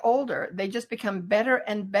they get older, they just become better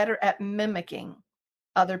and better at mimicking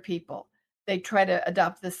other people. They try to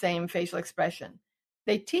adopt the same facial expression.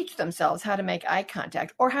 They teach themselves how to make eye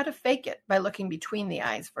contact or how to fake it by looking between the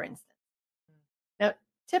eyes, for instance. Now,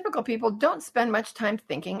 typical people don't spend much time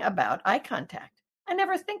thinking about eye contact. I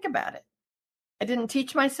never think about it. I didn't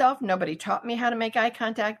teach myself. Nobody taught me how to make eye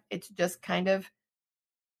contact. It's just kind of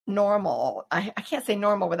normal. I can't say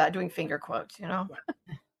normal without doing finger quotes,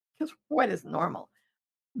 because what is normal?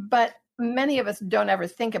 But many of us don't ever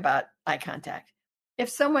think about eye contact. If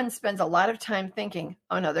someone spends a lot of time thinking,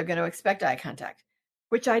 oh no, they're going to expect eye contact,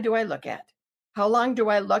 which eye do I look at? How long do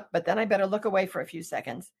I look? But then I better look away for a few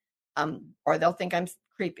seconds, or they'll think I'm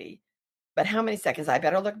creepy. But how many seconds? I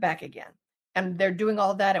better look back again. And they're doing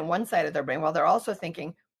all that in one side of their brain while they're also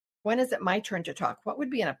thinking, when is it my turn to talk? What would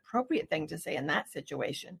be an appropriate thing to say in that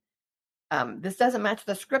situation? This doesn't match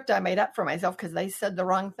the script I made up for myself because they said the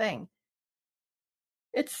wrong thing.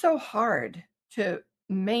 It's so hard to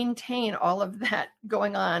maintain all of that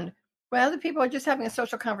going on when other people are just having a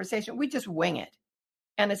social conversation. We just wing it.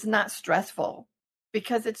 And it's not stressful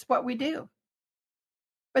because it's what we do.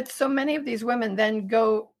 But so many of these women then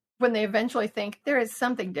go, when they eventually think there is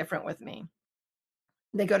something different with me,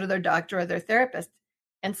 they go to their doctor or their therapist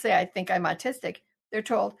and say, I think I'm autistic. They're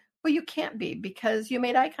told, well, you can't be because you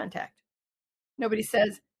made eye contact. Nobody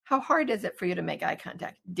says, how hard is it for you to make eye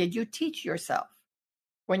contact? Did you teach yourself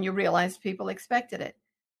when you realized people expected it?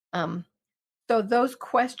 So those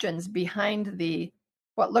questions behind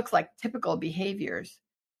what looks like typical behaviors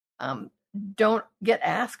don't get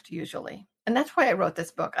asked usually. And that's why I wrote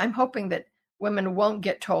this book. I'm hoping that women won't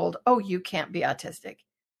get told, oh, you can't be autistic,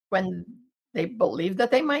 when they believe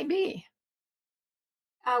that they might be.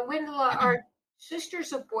 Wendla, are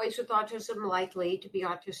sisters of boys with autism likely to be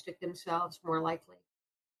autistic themselves, more likely?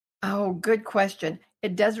 Oh, good question.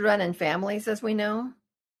 It does run in families, as we know.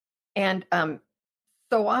 And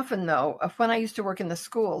so often, though, when I used to work in the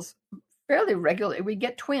schools, fairly regularly, we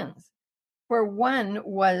get twins, where one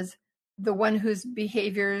was the one whose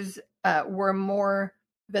behaviors were more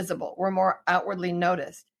visible, were more outwardly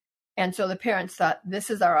noticed. And so the parents thought, this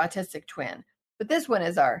is our autistic twin, but this one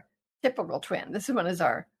is our typical twin. This one is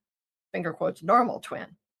our, finger quotes, normal twin.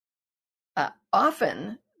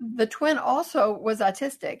 Often the twin also was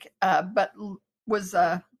autistic, but was,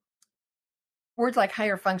 words like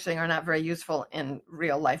higher functioning are not very useful in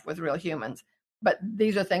real life with real humans, but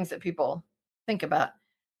these are things that people think about.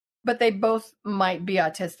 But they both might be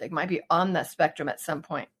autistic, might be on the spectrum at some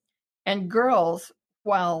point. And girls,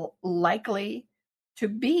 while likely to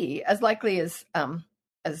be as likely as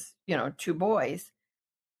two boys,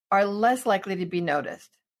 are less likely to be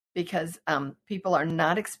noticed because people are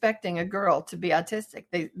not expecting a girl to be autistic.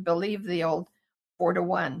 They believe the old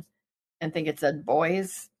 4-to-1 and think it's a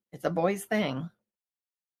boy's thing.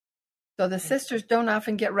 So the sisters don't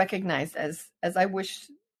often get recognized as I wish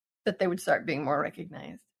that they would start being more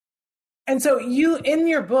recognized. And so you, in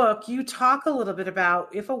your book, you talk a little bit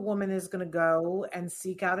about if a woman is going to go and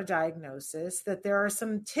seek out a diagnosis, that there are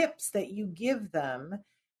some tips that you give them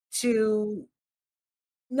to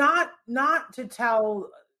not to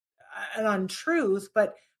tell an untruth,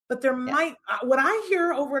 but there might, what I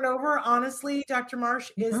hear over and over, honestly, Dr.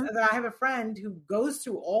 Marsh, is that I have a friend who goes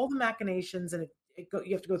through all the machinations, and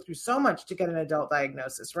you have to go through so much to get an adult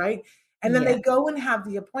diagnosis, right? And then they go and have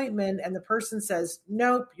the appointment, and the person says,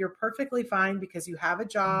 nope, you're perfectly fine because you have a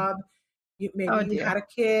job. Maybe you had a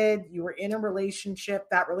kid, you were in a relationship,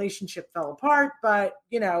 that relationship fell apart, but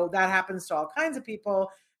that happens to all kinds of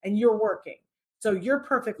people, and you're working. So you're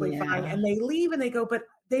perfectly fine. And they leave and they go, but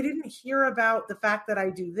they didn't hear about the fact that I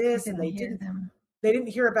do this, and they didn't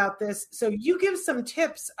hear about this. So you give some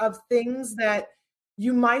tips of things that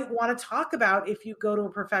you might want to talk about if you go to a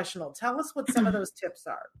professional. Tell us what some of those tips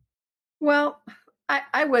are. Well,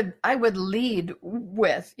 I would lead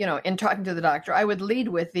with, in talking to the doctor, I would lead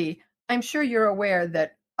with I'm sure you're aware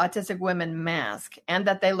that autistic women mask and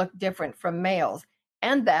that they look different from males,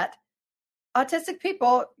 and that autistic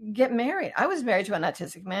people get married. I was married to an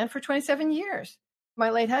autistic man for 27 years. My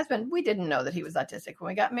late husband, we didn't know that he was autistic when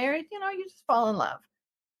we got married. You just fall in love.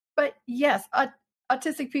 But yes,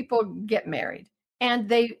 autistic people get married, and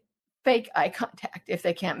they fake eye contact if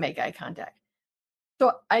they can't make eye contact.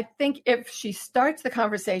 So I think if she starts the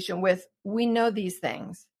conversation with, we know these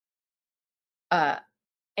things,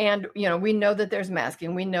 and, we know that there's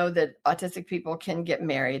masking. We know that autistic people can get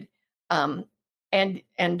married. And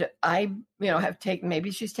I, have taken, maybe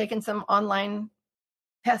she's taken some online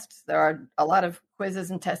tests. There are a lot of quizzes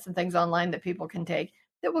and tests and things online that people can take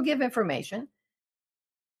that will give information.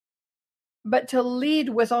 But to lead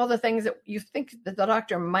with all the things that you think that the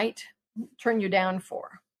doctor might turn you down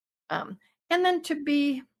for. And then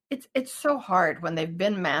it's so hard when they've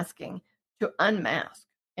been masking to unmask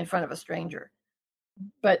in front of a stranger.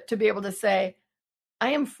 But to be able to say, I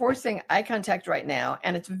am forcing eye contact right now,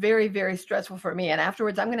 and it's very, very stressful for me. And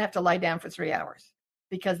afterwards, I'm going to have to lie down for 3 hours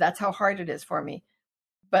because that's how hard it is for me.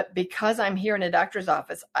 But because I'm here in a doctor's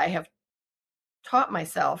office, I have taught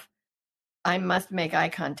myself I must make eye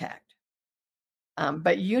contact.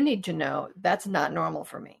 But you need to know that's not normal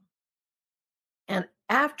for me. And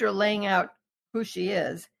after laying out who she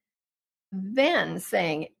is, then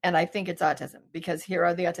saying, and I think it's autism because here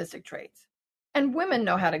are the autistic traits. And women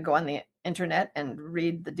know how to go on the internet and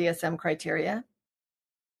read the DSM criteria.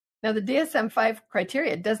 Now, the DSM-5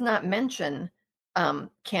 criteria does not mention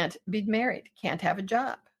can't be married, can't have a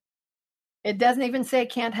job. It doesn't even say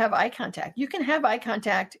can't have eye contact. You can have eye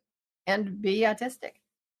contact and be autistic.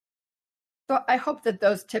 So I hope that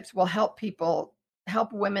those tips will help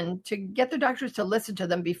women to get their doctors to listen to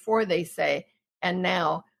them before they say, and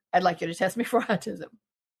now I'd like you to test me for autism,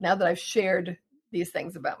 now that I've shared these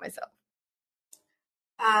things about myself.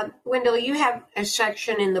 Wendell, you have a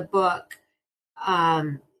section in the book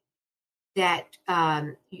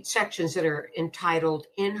sections that are entitled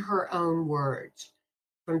 "In Her Own Words"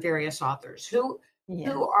 from various authors. Who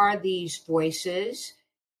are these voices?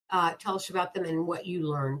 Tell us about them and what you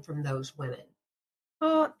learned from those women.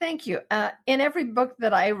 Oh, thank you. In every book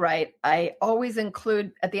that I write, I always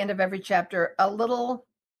include at the end of every chapter a little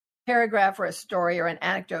paragraph or a story or an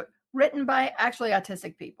anecdote written by actually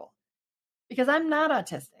autistic people. Because I'm not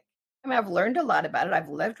autistic. I mean, I've learned a lot about it. I've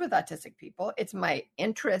lived with autistic people. It's my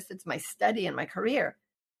interest, it's my study and my career,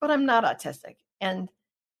 but I'm not autistic. And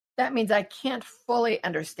that means I can't fully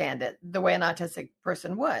understand it the way an autistic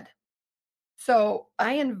person would. So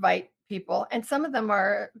I invite people, and some of them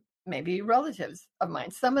are maybe relatives of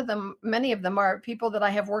mine. Many of them are people that I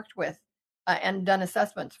have worked with and done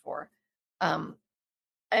assessments for.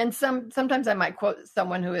 And sometimes I might quote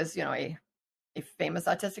someone who is, a famous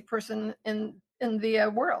autistic person in the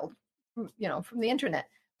world, from the internet.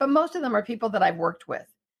 But most of them are people that I've worked with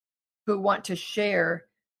who want to share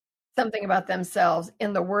something about themselves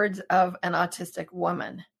in the words of an autistic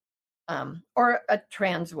woman, or a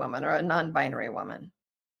trans woman or a non-binary woman.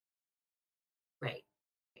 Right.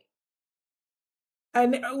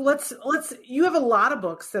 And you have a lot of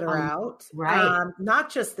books that are out, right? Not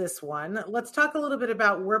just this one. Let's talk a little bit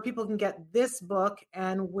about where people can get this book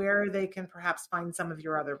and where they can perhaps find some of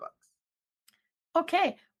your other books.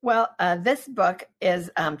 Okay. Well, this book is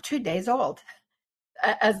 2 days old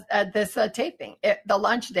as at this taping. The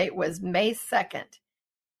launch date was May 2nd.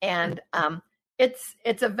 And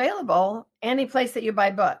it's available any place that you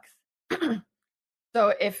buy books.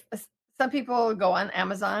 So if some people go on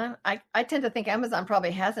Amazon. I tend to think Amazon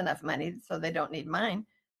probably has enough money, so they don't need mine.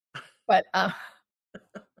 But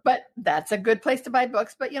But that's a good place to buy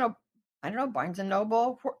books. But, I don't know, Barnes &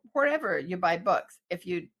 Noble, wherever you buy books. If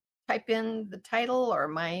you type in the title or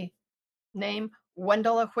my name,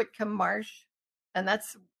 Wendella Whitcomb Marsh, and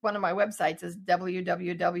that's one of my websites is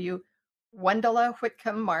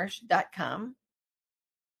www.wendellawhitcombmarsh.com.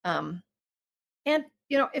 And,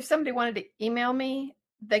 if somebody wanted to email me,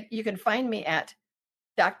 you can find me at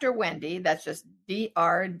Dr. Wendy, that's just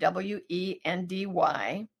DRWENDY,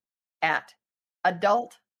 at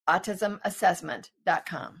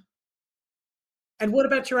adultautismassessment.com. And what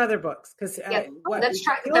about your other books? Because let's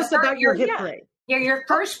try. Tell us about your hit parade. Yeah, your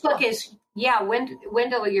first book is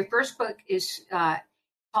Wendell. Your first book is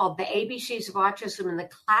called "The ABCs of Autism in the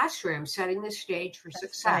Classroom: Setting the Stage for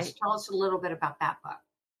Success." Right. Tell us a little bit about that book.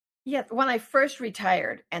 Yeah, when I first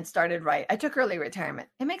retired and started writing, I took early retirement.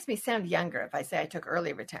 It makes me sound younger if I say I took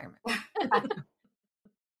early retirement.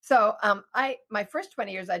 So my first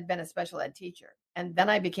 20 years, I'd been a special ed teacher. And then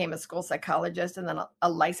I became a school psychologist and then a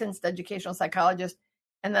licensed educational psychologist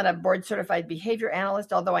and then a board certified behavior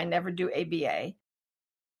analyst, although I never do ABA.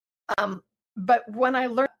 But when I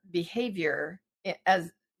learned behavior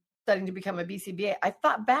as studying to become a BCBA, I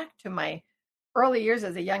thought back to my early years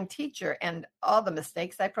as a young teacher and all the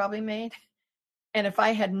mistakes I probably made. And if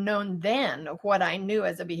I had known then what I knew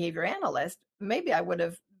as a behavior analyst, maybe I would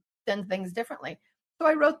have done things differently. So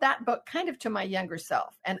I wrote that book kind of to my younger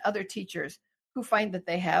self and other teachers who find that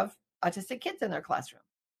they have autistic kids in their classroom,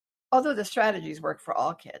 although the strategies work for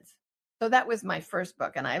all kids. So that was my first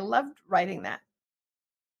book, and I loved writing that.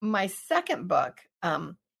 My second book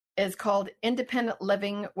is called Independent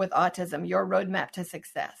Living with Autism, Your Roadmap to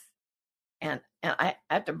Success. And I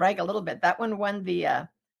have to brag a little bit. That one won the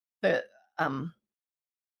what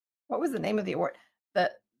was the name of the award?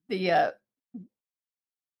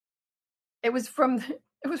 It was from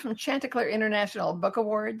Chanticleer International Book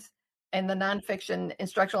Awards in the nonfiction,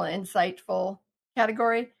 instructional, and insightful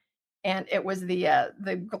category, and it was the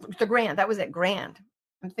grand. That was it, grand.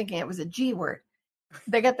 I'm thinking it was a G word.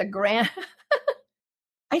 They got the grand.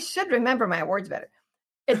 I should remember my awards better.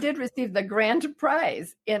 It did receive the grand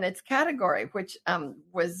prize in its category, which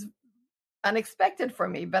was unexpected for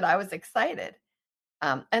me, but I was excited.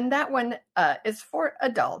 And that one is for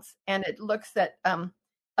adults, and it looks at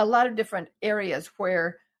a lot of different areas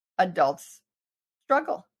where adults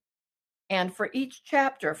struggle. And for each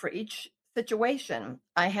chapter, for each situation,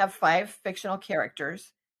 I have 5 fictional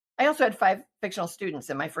characters. I also had 5 fictional students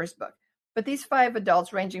in my first book. But these 5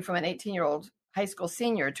 adults, ranging from an 18-year-old high school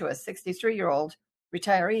senior to a 63-year-old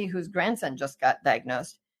retiree whose grandson just got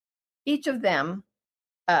diagnosed, each of them,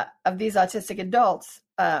 of these autistic adults,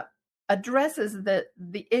 addresses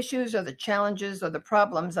the issues or the challenges or the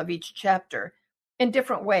problems of each chapter in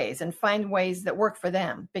different ways and find ways that work for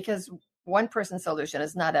them, because one person's solution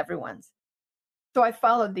is not everyone's. So I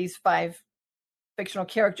followed these 5 fictional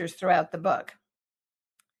characters throughout the book.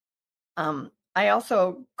 I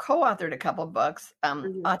also co-authored a couple books,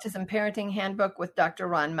 Autism Parenting Handbook with Dr.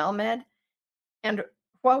 Ron Melmed. And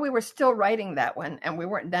while we were still writing that one, and we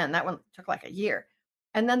weren't done, that one took like a year.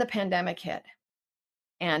 And then the pandemic hit.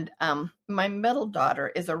 And my middle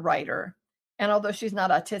daughter is a writer. And although she's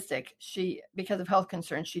not autistic, she, because of health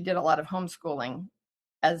concerns, she did a lot of homeschooling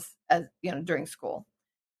as during school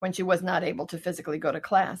when she was not able to physically go to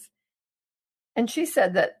class. And she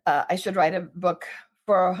said that I should write a book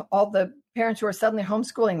for all the parents who are suddenly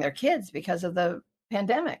homeschooling their kids because of the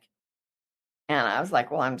pandemic. And I was like,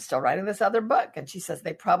 well, I'm still writing this other book. And she says,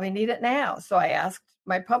 they probably need it now. So I asked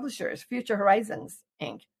my publishers, Future Horizons,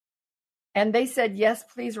 Inc. And they said, yes,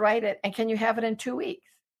 please write it. And can you have it in 2 weeks?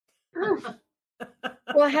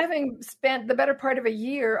 Well, having spent the better part of a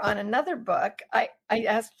year on another book, I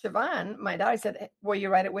asked Siobhan, my daughter, I said, will you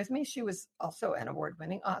write it with me? She was also an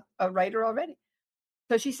award-winning writer already.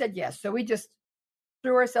 So she said yes. So we just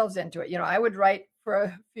threw ourselves into it. I would write for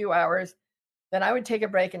a few hours, then I would take a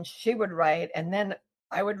break and she would write, and then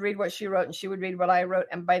I would read what she wrote and she would read what I wrote.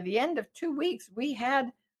 And by the end of 2 weeks, we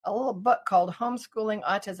had a little book called Homeschooling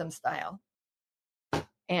Autism Style.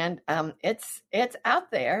 And it's out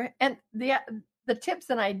there. And the tips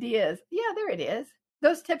and ideas, yeah, there it is.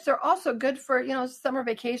 Those tips are also good for, summer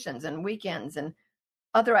vacations and weekends and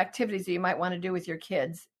other activities that you might want to do with your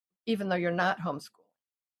kids, even though you're not homeschooling.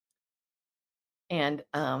 And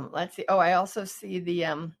let's see. Oh, I also see the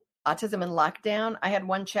Autism in Lockdown. I had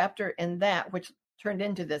one chapter in that, which turned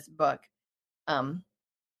into this book.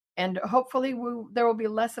 And hopefully there will be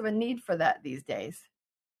less of a need for that these days.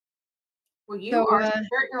 Well, you are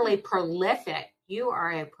certainly prolific. You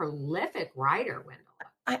are a prolific writer,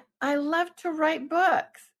 Wendell. I love to write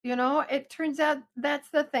books. It turns out that's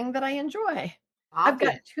the thing that I enjoy. I've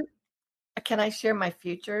got Can I share my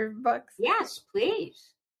future books? Yes,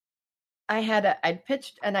 please. I'd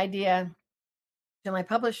pitched an idea to my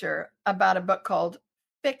publisher about a book called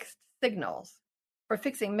Fixed Signals, for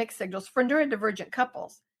fixing mixed signals for neurodivergent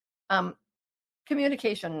couples.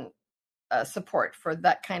 Communication support for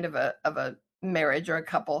that kind of a marriage or a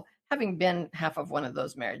couple, having been half of one of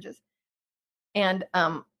those marriages. And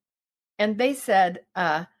they said,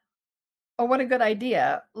 oh, what a good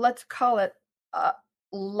idea. Let's call it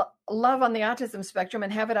Love on the Autism Spectrum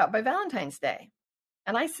and have it out by Valentine's Day.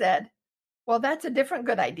 And I said, well, that's a different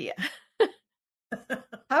good idea.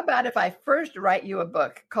 How about if I first write you a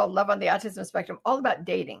book called Love on the Autism Spectrum, all about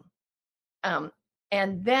dating? And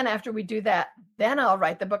then after we do that, then I'll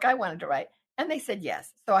write the book I wanted to write. And they said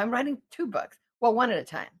yes. So I'm writing 2 books. Well, one at a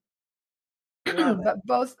time. But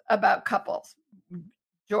both about couples,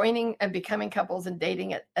 joining and becoming couples and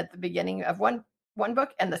dating at the beginning of one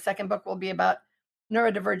book. And the second book will be about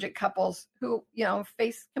neurodivergent couples who,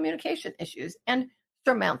 face communication issues and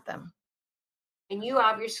surmount them. And you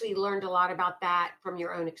obviously learned a lot about that from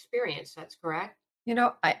your own experience. That's correct.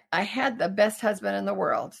 I had the best husband in the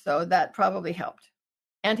world, so that probably helped.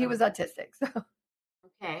 And he was autistic. So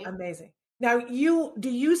okay. Amazing. Now, do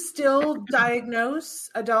you still diagnose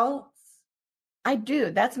adults? I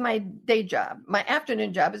do. That's my day job. My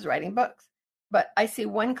afternoon job is writing books. But I see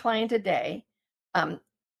one client a day,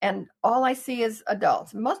 and all I see is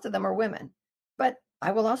adults. Most of them are women. But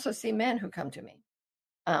I will also see men who come to me.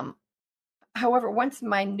 However, once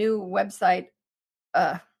my new website,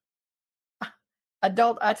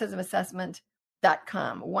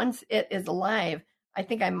 adultautismassessment.com, once it is live, I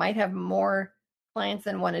think I might have more clients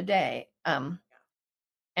than one a day. And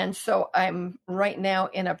so I'm right now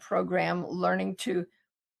in a program learning to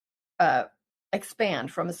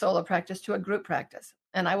expand from a solo practice to a group practice.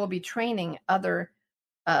 And I will be training other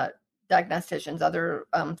diagnosticians, other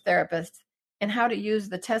therapists, in how to use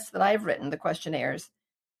the tests that I've written, the questionnaires.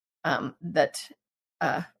 I've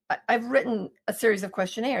written a series of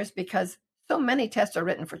questionnaires because so many tests are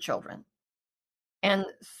written for children. And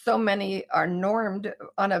so many are normed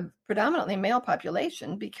on a predominantly male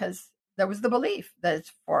population because there was the belief that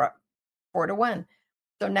it's 4 to 1.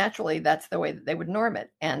 So naturally, that's the way that they would norm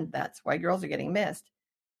it. And that's why girls are getting missed.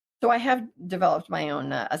 So I have developed my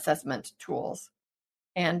own assessment tools.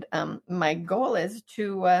 And my goal is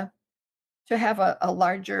to have a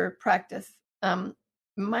larger practice.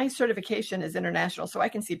 My certification is international, so I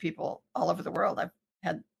can see people all over the world. I've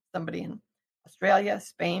had somebody in Australia,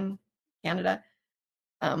 Spain, Canada.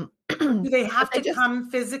 Do they have to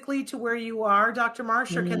come physically to where you are, Dr.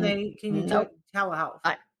 Marsh, or can you do telehealth?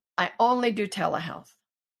 I only do telehealth.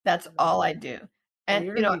 That's all I do. And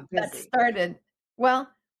that started,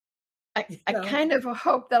 I kind of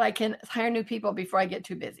hope that I can hire new people before I get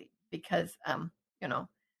too busy because I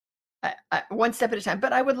one step at a time.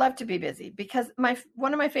 But I would love to be busy because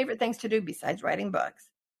one of my favorite things to do besides writing books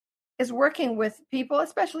is working with people,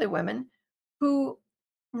 especially women, who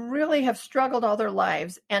really have struggled all their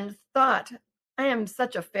lives and thought, I am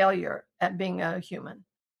such a failure at being a human.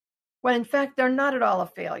 When in fact, they're not at all a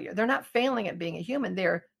failure. They're not failing at being a human.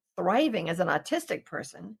 They're thriving as an autistic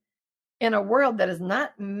person in a world that is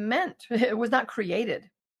not meant, it was not created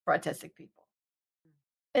for autistic people.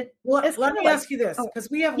 Let me ask you this, because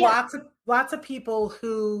we have lots of people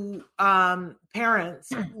who,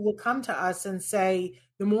 parents who will come to us and say,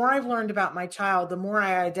 the more I've learned about my child, the more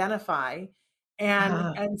I identify.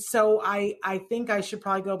 And so I think I should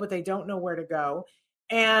probably go, but they don't know where to go.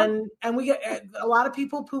 And we get a lot of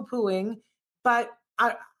people poo-pooing, but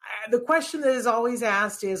the question that is always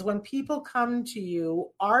asked is, when people come to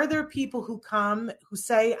you, are there people who come who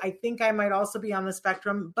say, I think I might also be on the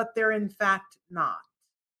spectrum, but they're in fact not?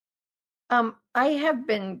 I have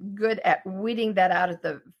been good at weeding that out at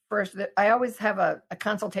the first. I always have a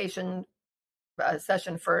consultation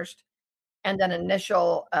session first, and then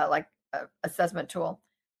initial assessment tool.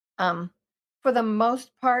 For the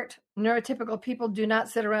most part, neurotypical people do not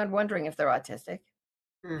sit around wondering if they're autistic.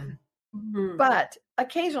 Mm-hmm. But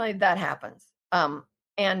occasionally that happens.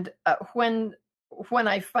 And when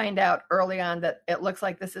I find out early on that it looks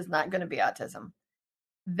like this is not going to be autism,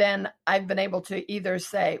 then I've been able to either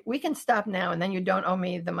say, we can stop now and then you don't owe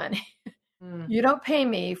me the money. You don't pay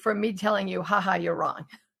me for me telling you, haha, you're wrong.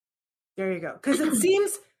 There you go. Because it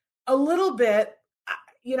seems a little bit,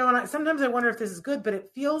 and sometimes I wonder if this is good, but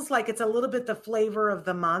it feels like it's a little bit the flavor of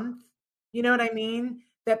the month. You know what I mean?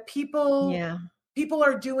 That people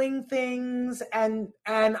are doing things and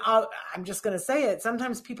I'm just going to say it.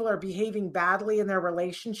 Sometimes people are behaving badly in their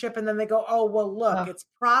relationship and then they go, oh, well, look, it's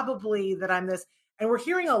probably that I'm this. And we're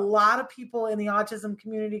hearing a lot of people in the autism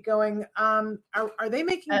community going, are they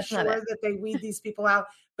making sure that they weed these people out?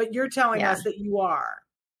 But you're telling us that you are.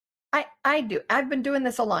 I do. I've been doing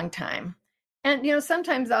this a long time. And,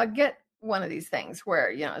 sometimes I'll get one of these things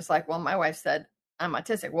where, it's like, well, my wife said I'm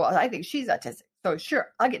autistic. Well, I think she's autistic. So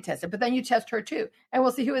sure, I'll get tested. But then you test her too. And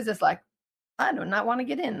we'll see who is this like, I do not want to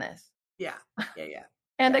get in this. Yeah.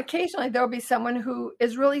 And occasionally there'll be someone who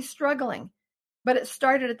is really struggling, but it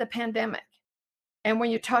started at the pandemic. And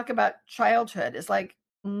when you talk about childhood, it's like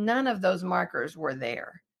none of those markers were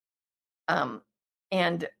there.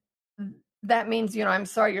 And that means, I'm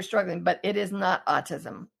sorry you're struggling, but it is not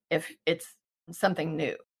autism if it's something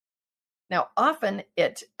new. Now, often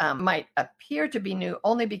it might appear to be new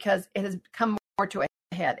only because it has come more to a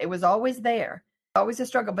head. It was always there, always a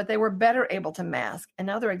struggle, but they were better able to mask, and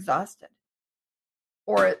now they're exhausted.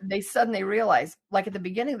 Or they suddenly realize, like at the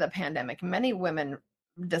beginning of the pandemic, many women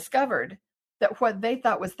discovered that what they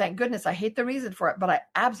thought was, thank goodness, I hate the reason for it, but I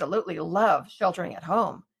absolutely love sheltering at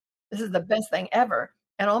home. This is the best thing ever.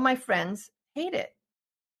 And all my friends hate it.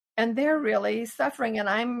 And they're really suffering, and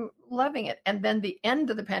I'm loving it. And then the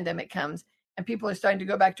end of the pandemic comes, and people are starting to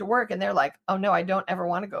go back to work, and they're like, oh, no, I don't ever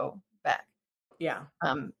want to go back. Yeah.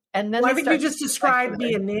 And then I think you just described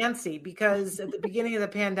me and Nancy, because at the beginning of the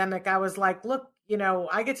pandemic, I was like, look,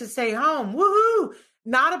 I get to stay home. Woohoo!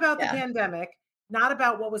 Not about the pandemic, not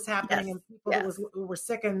about what was happening and people who were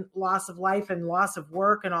sick and loss of life and loss of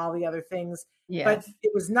work and all the other things. Yes. But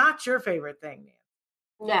it was not your favorite thing, Nancy.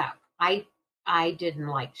 No, I didn't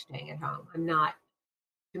like staying at home.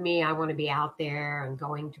 To me, I want to be out there and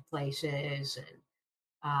going to places, and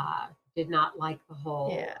did not like the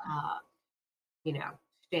whole,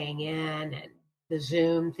 staying in and the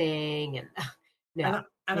Zoom thing. And no.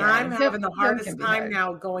 And I'm having the hardest time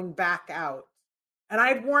now going back out. And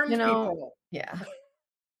I'd warned people. Yeah.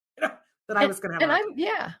 that I was going to have. And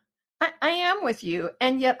I am with you.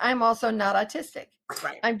 And yet I'm also not autistic.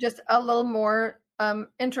 Right. I'm just a little more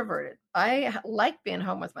introverted. I like being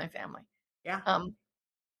home with my family. Yeah.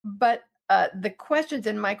 But the questions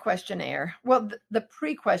in my questionnaire, well, the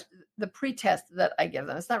pre-test that I give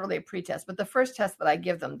them, it's not really a pre-test, but the first test that I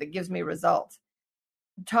give them that gives me results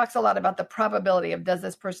talks a lot about the probability of, does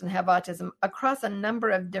this person have autism across a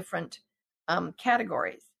number of different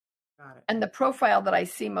categories. Got it. And the profile that I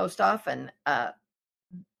see most often,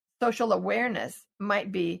 social awareness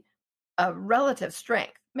might be a relative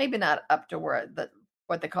strength, maybe not up to where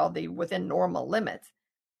what they call the within normal limits,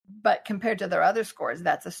 but compared to their other scores,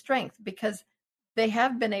 that's a strength because they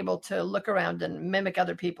have been able to look around and mimic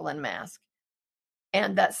other people and mask.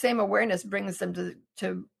 And that same awareness brings them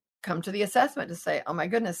to come to the assessment to say, oh my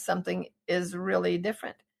goodness, something is really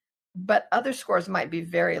different. But other scores might be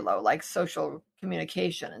very low, like social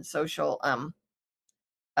communication and social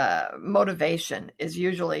motivation is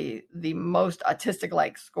usually the most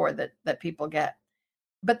autistic-like score that people get.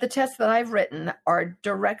 But the tests that I've written are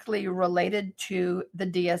directly related to the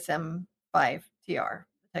DSM-5 TR,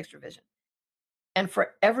 text revision. And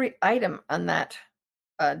for every item on that,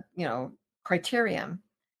 criterion,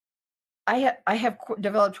 I have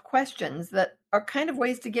developed questions that are kind of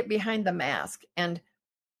ways to get behind the mask and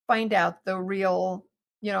find out the real,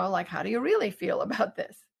 like, how do you really feel about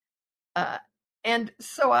this? And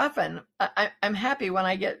so often I'm happy when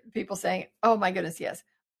I get people saying, oh my goodness, yes.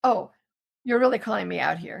 Oh, you're really calling me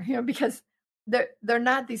out here, because they're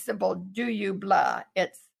not these simple, do you blah.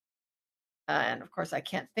 It's, and of course I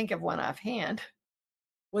can't think of one offhand.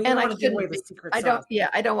 Well, you don't want to give away the secret sauce.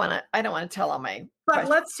 I don't want to tell all my But questions.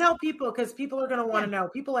 let's tell people, because people are going to want to know.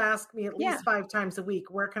 People ask me at least 5 times a week,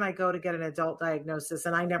 where can I go to get an adult diagnosis?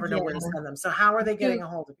 And I never know where to send them. So how are they getting a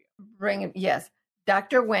hold of you? Yes.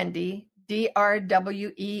 Dr. Wendy,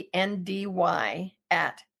 DRWENDY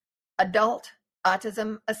at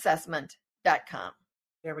adultautismassessment.com.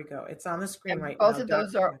 There we go. It's on the screen right both now. Both of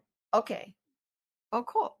those are okay. Oh,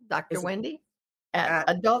 cool. Dr. Wendy at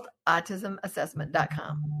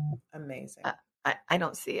adultautismassessment.com. Amazing. I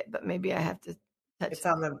don't see it, but maybe I have to touch It's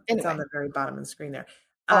on the It's on the very bottom of the screen there.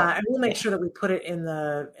 Oh, and we'll make sure that we put it in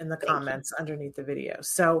the comments underneath the video.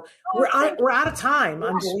 So we're out of time,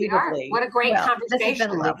 unbelievably. What a great conversation. This has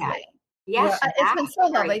been lovely. Yes, it's been so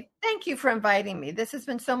lovely. Thank you for inviting me. This has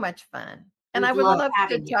been so much fun. And I would love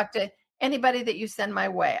to talk to anybody that you send my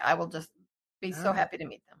way. I will just be so happy to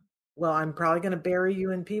meet them. Well, I'm probably going to bury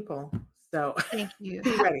you in people. So thank you.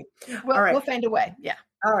 Be ready. All right. We'll find a way. Yeah.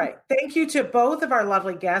 All right. Thank you to both of our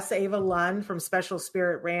lovely guests, Ava Lund from Special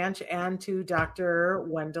Spirit Ranch, and to Dr.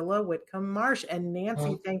 Wendella Whitcomb Marsh. And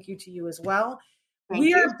Nancy, thank you to you as well.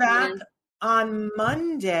 We are back on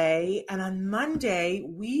Monday, and on Monday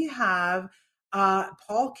we have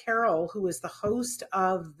Paul Carroll, who is the host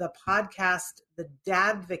of the podcast, The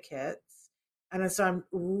Dadvocates. And so I'm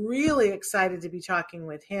really excited to be talking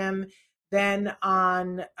with him. Then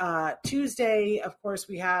on Tuesday, of course,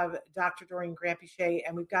 we have Dr. Doreen Granpeesheh,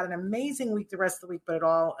 and we've got an amazing week the rest of the week, but it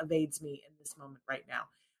all evades me in this moment right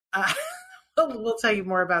now. We'll tell you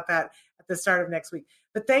more about that at the start of next week.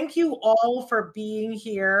 But thank you all for being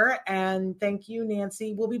here. And thank you,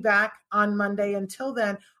 Nancy. We'll be back on Monday. Until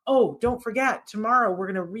then, don't forget, tomorrow we're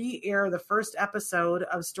going to re-air the first episode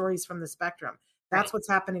of Stories from the Spectrum. That's what's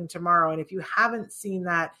happening tomorrow. And if you haven't seen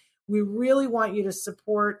that, we really want you to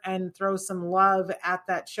support and throw some love at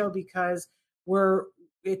that show, because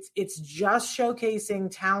it's just showcasing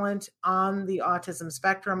talent on the autism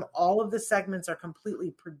spectrum. All of the segments are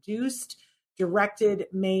completely produced, directed,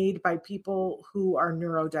 made by people who are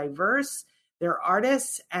neurodiverse. They're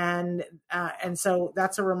artists, and so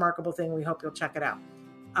that's a remarkable thing. We hope you'll check it out.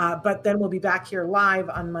 But then we'll be back here live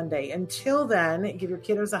on Monday. Until then, give your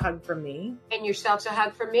kiddos a hug from me. And yourselves a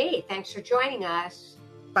hug from me. Thanks for joining us.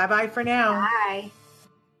 Bye-bye for now. Bye.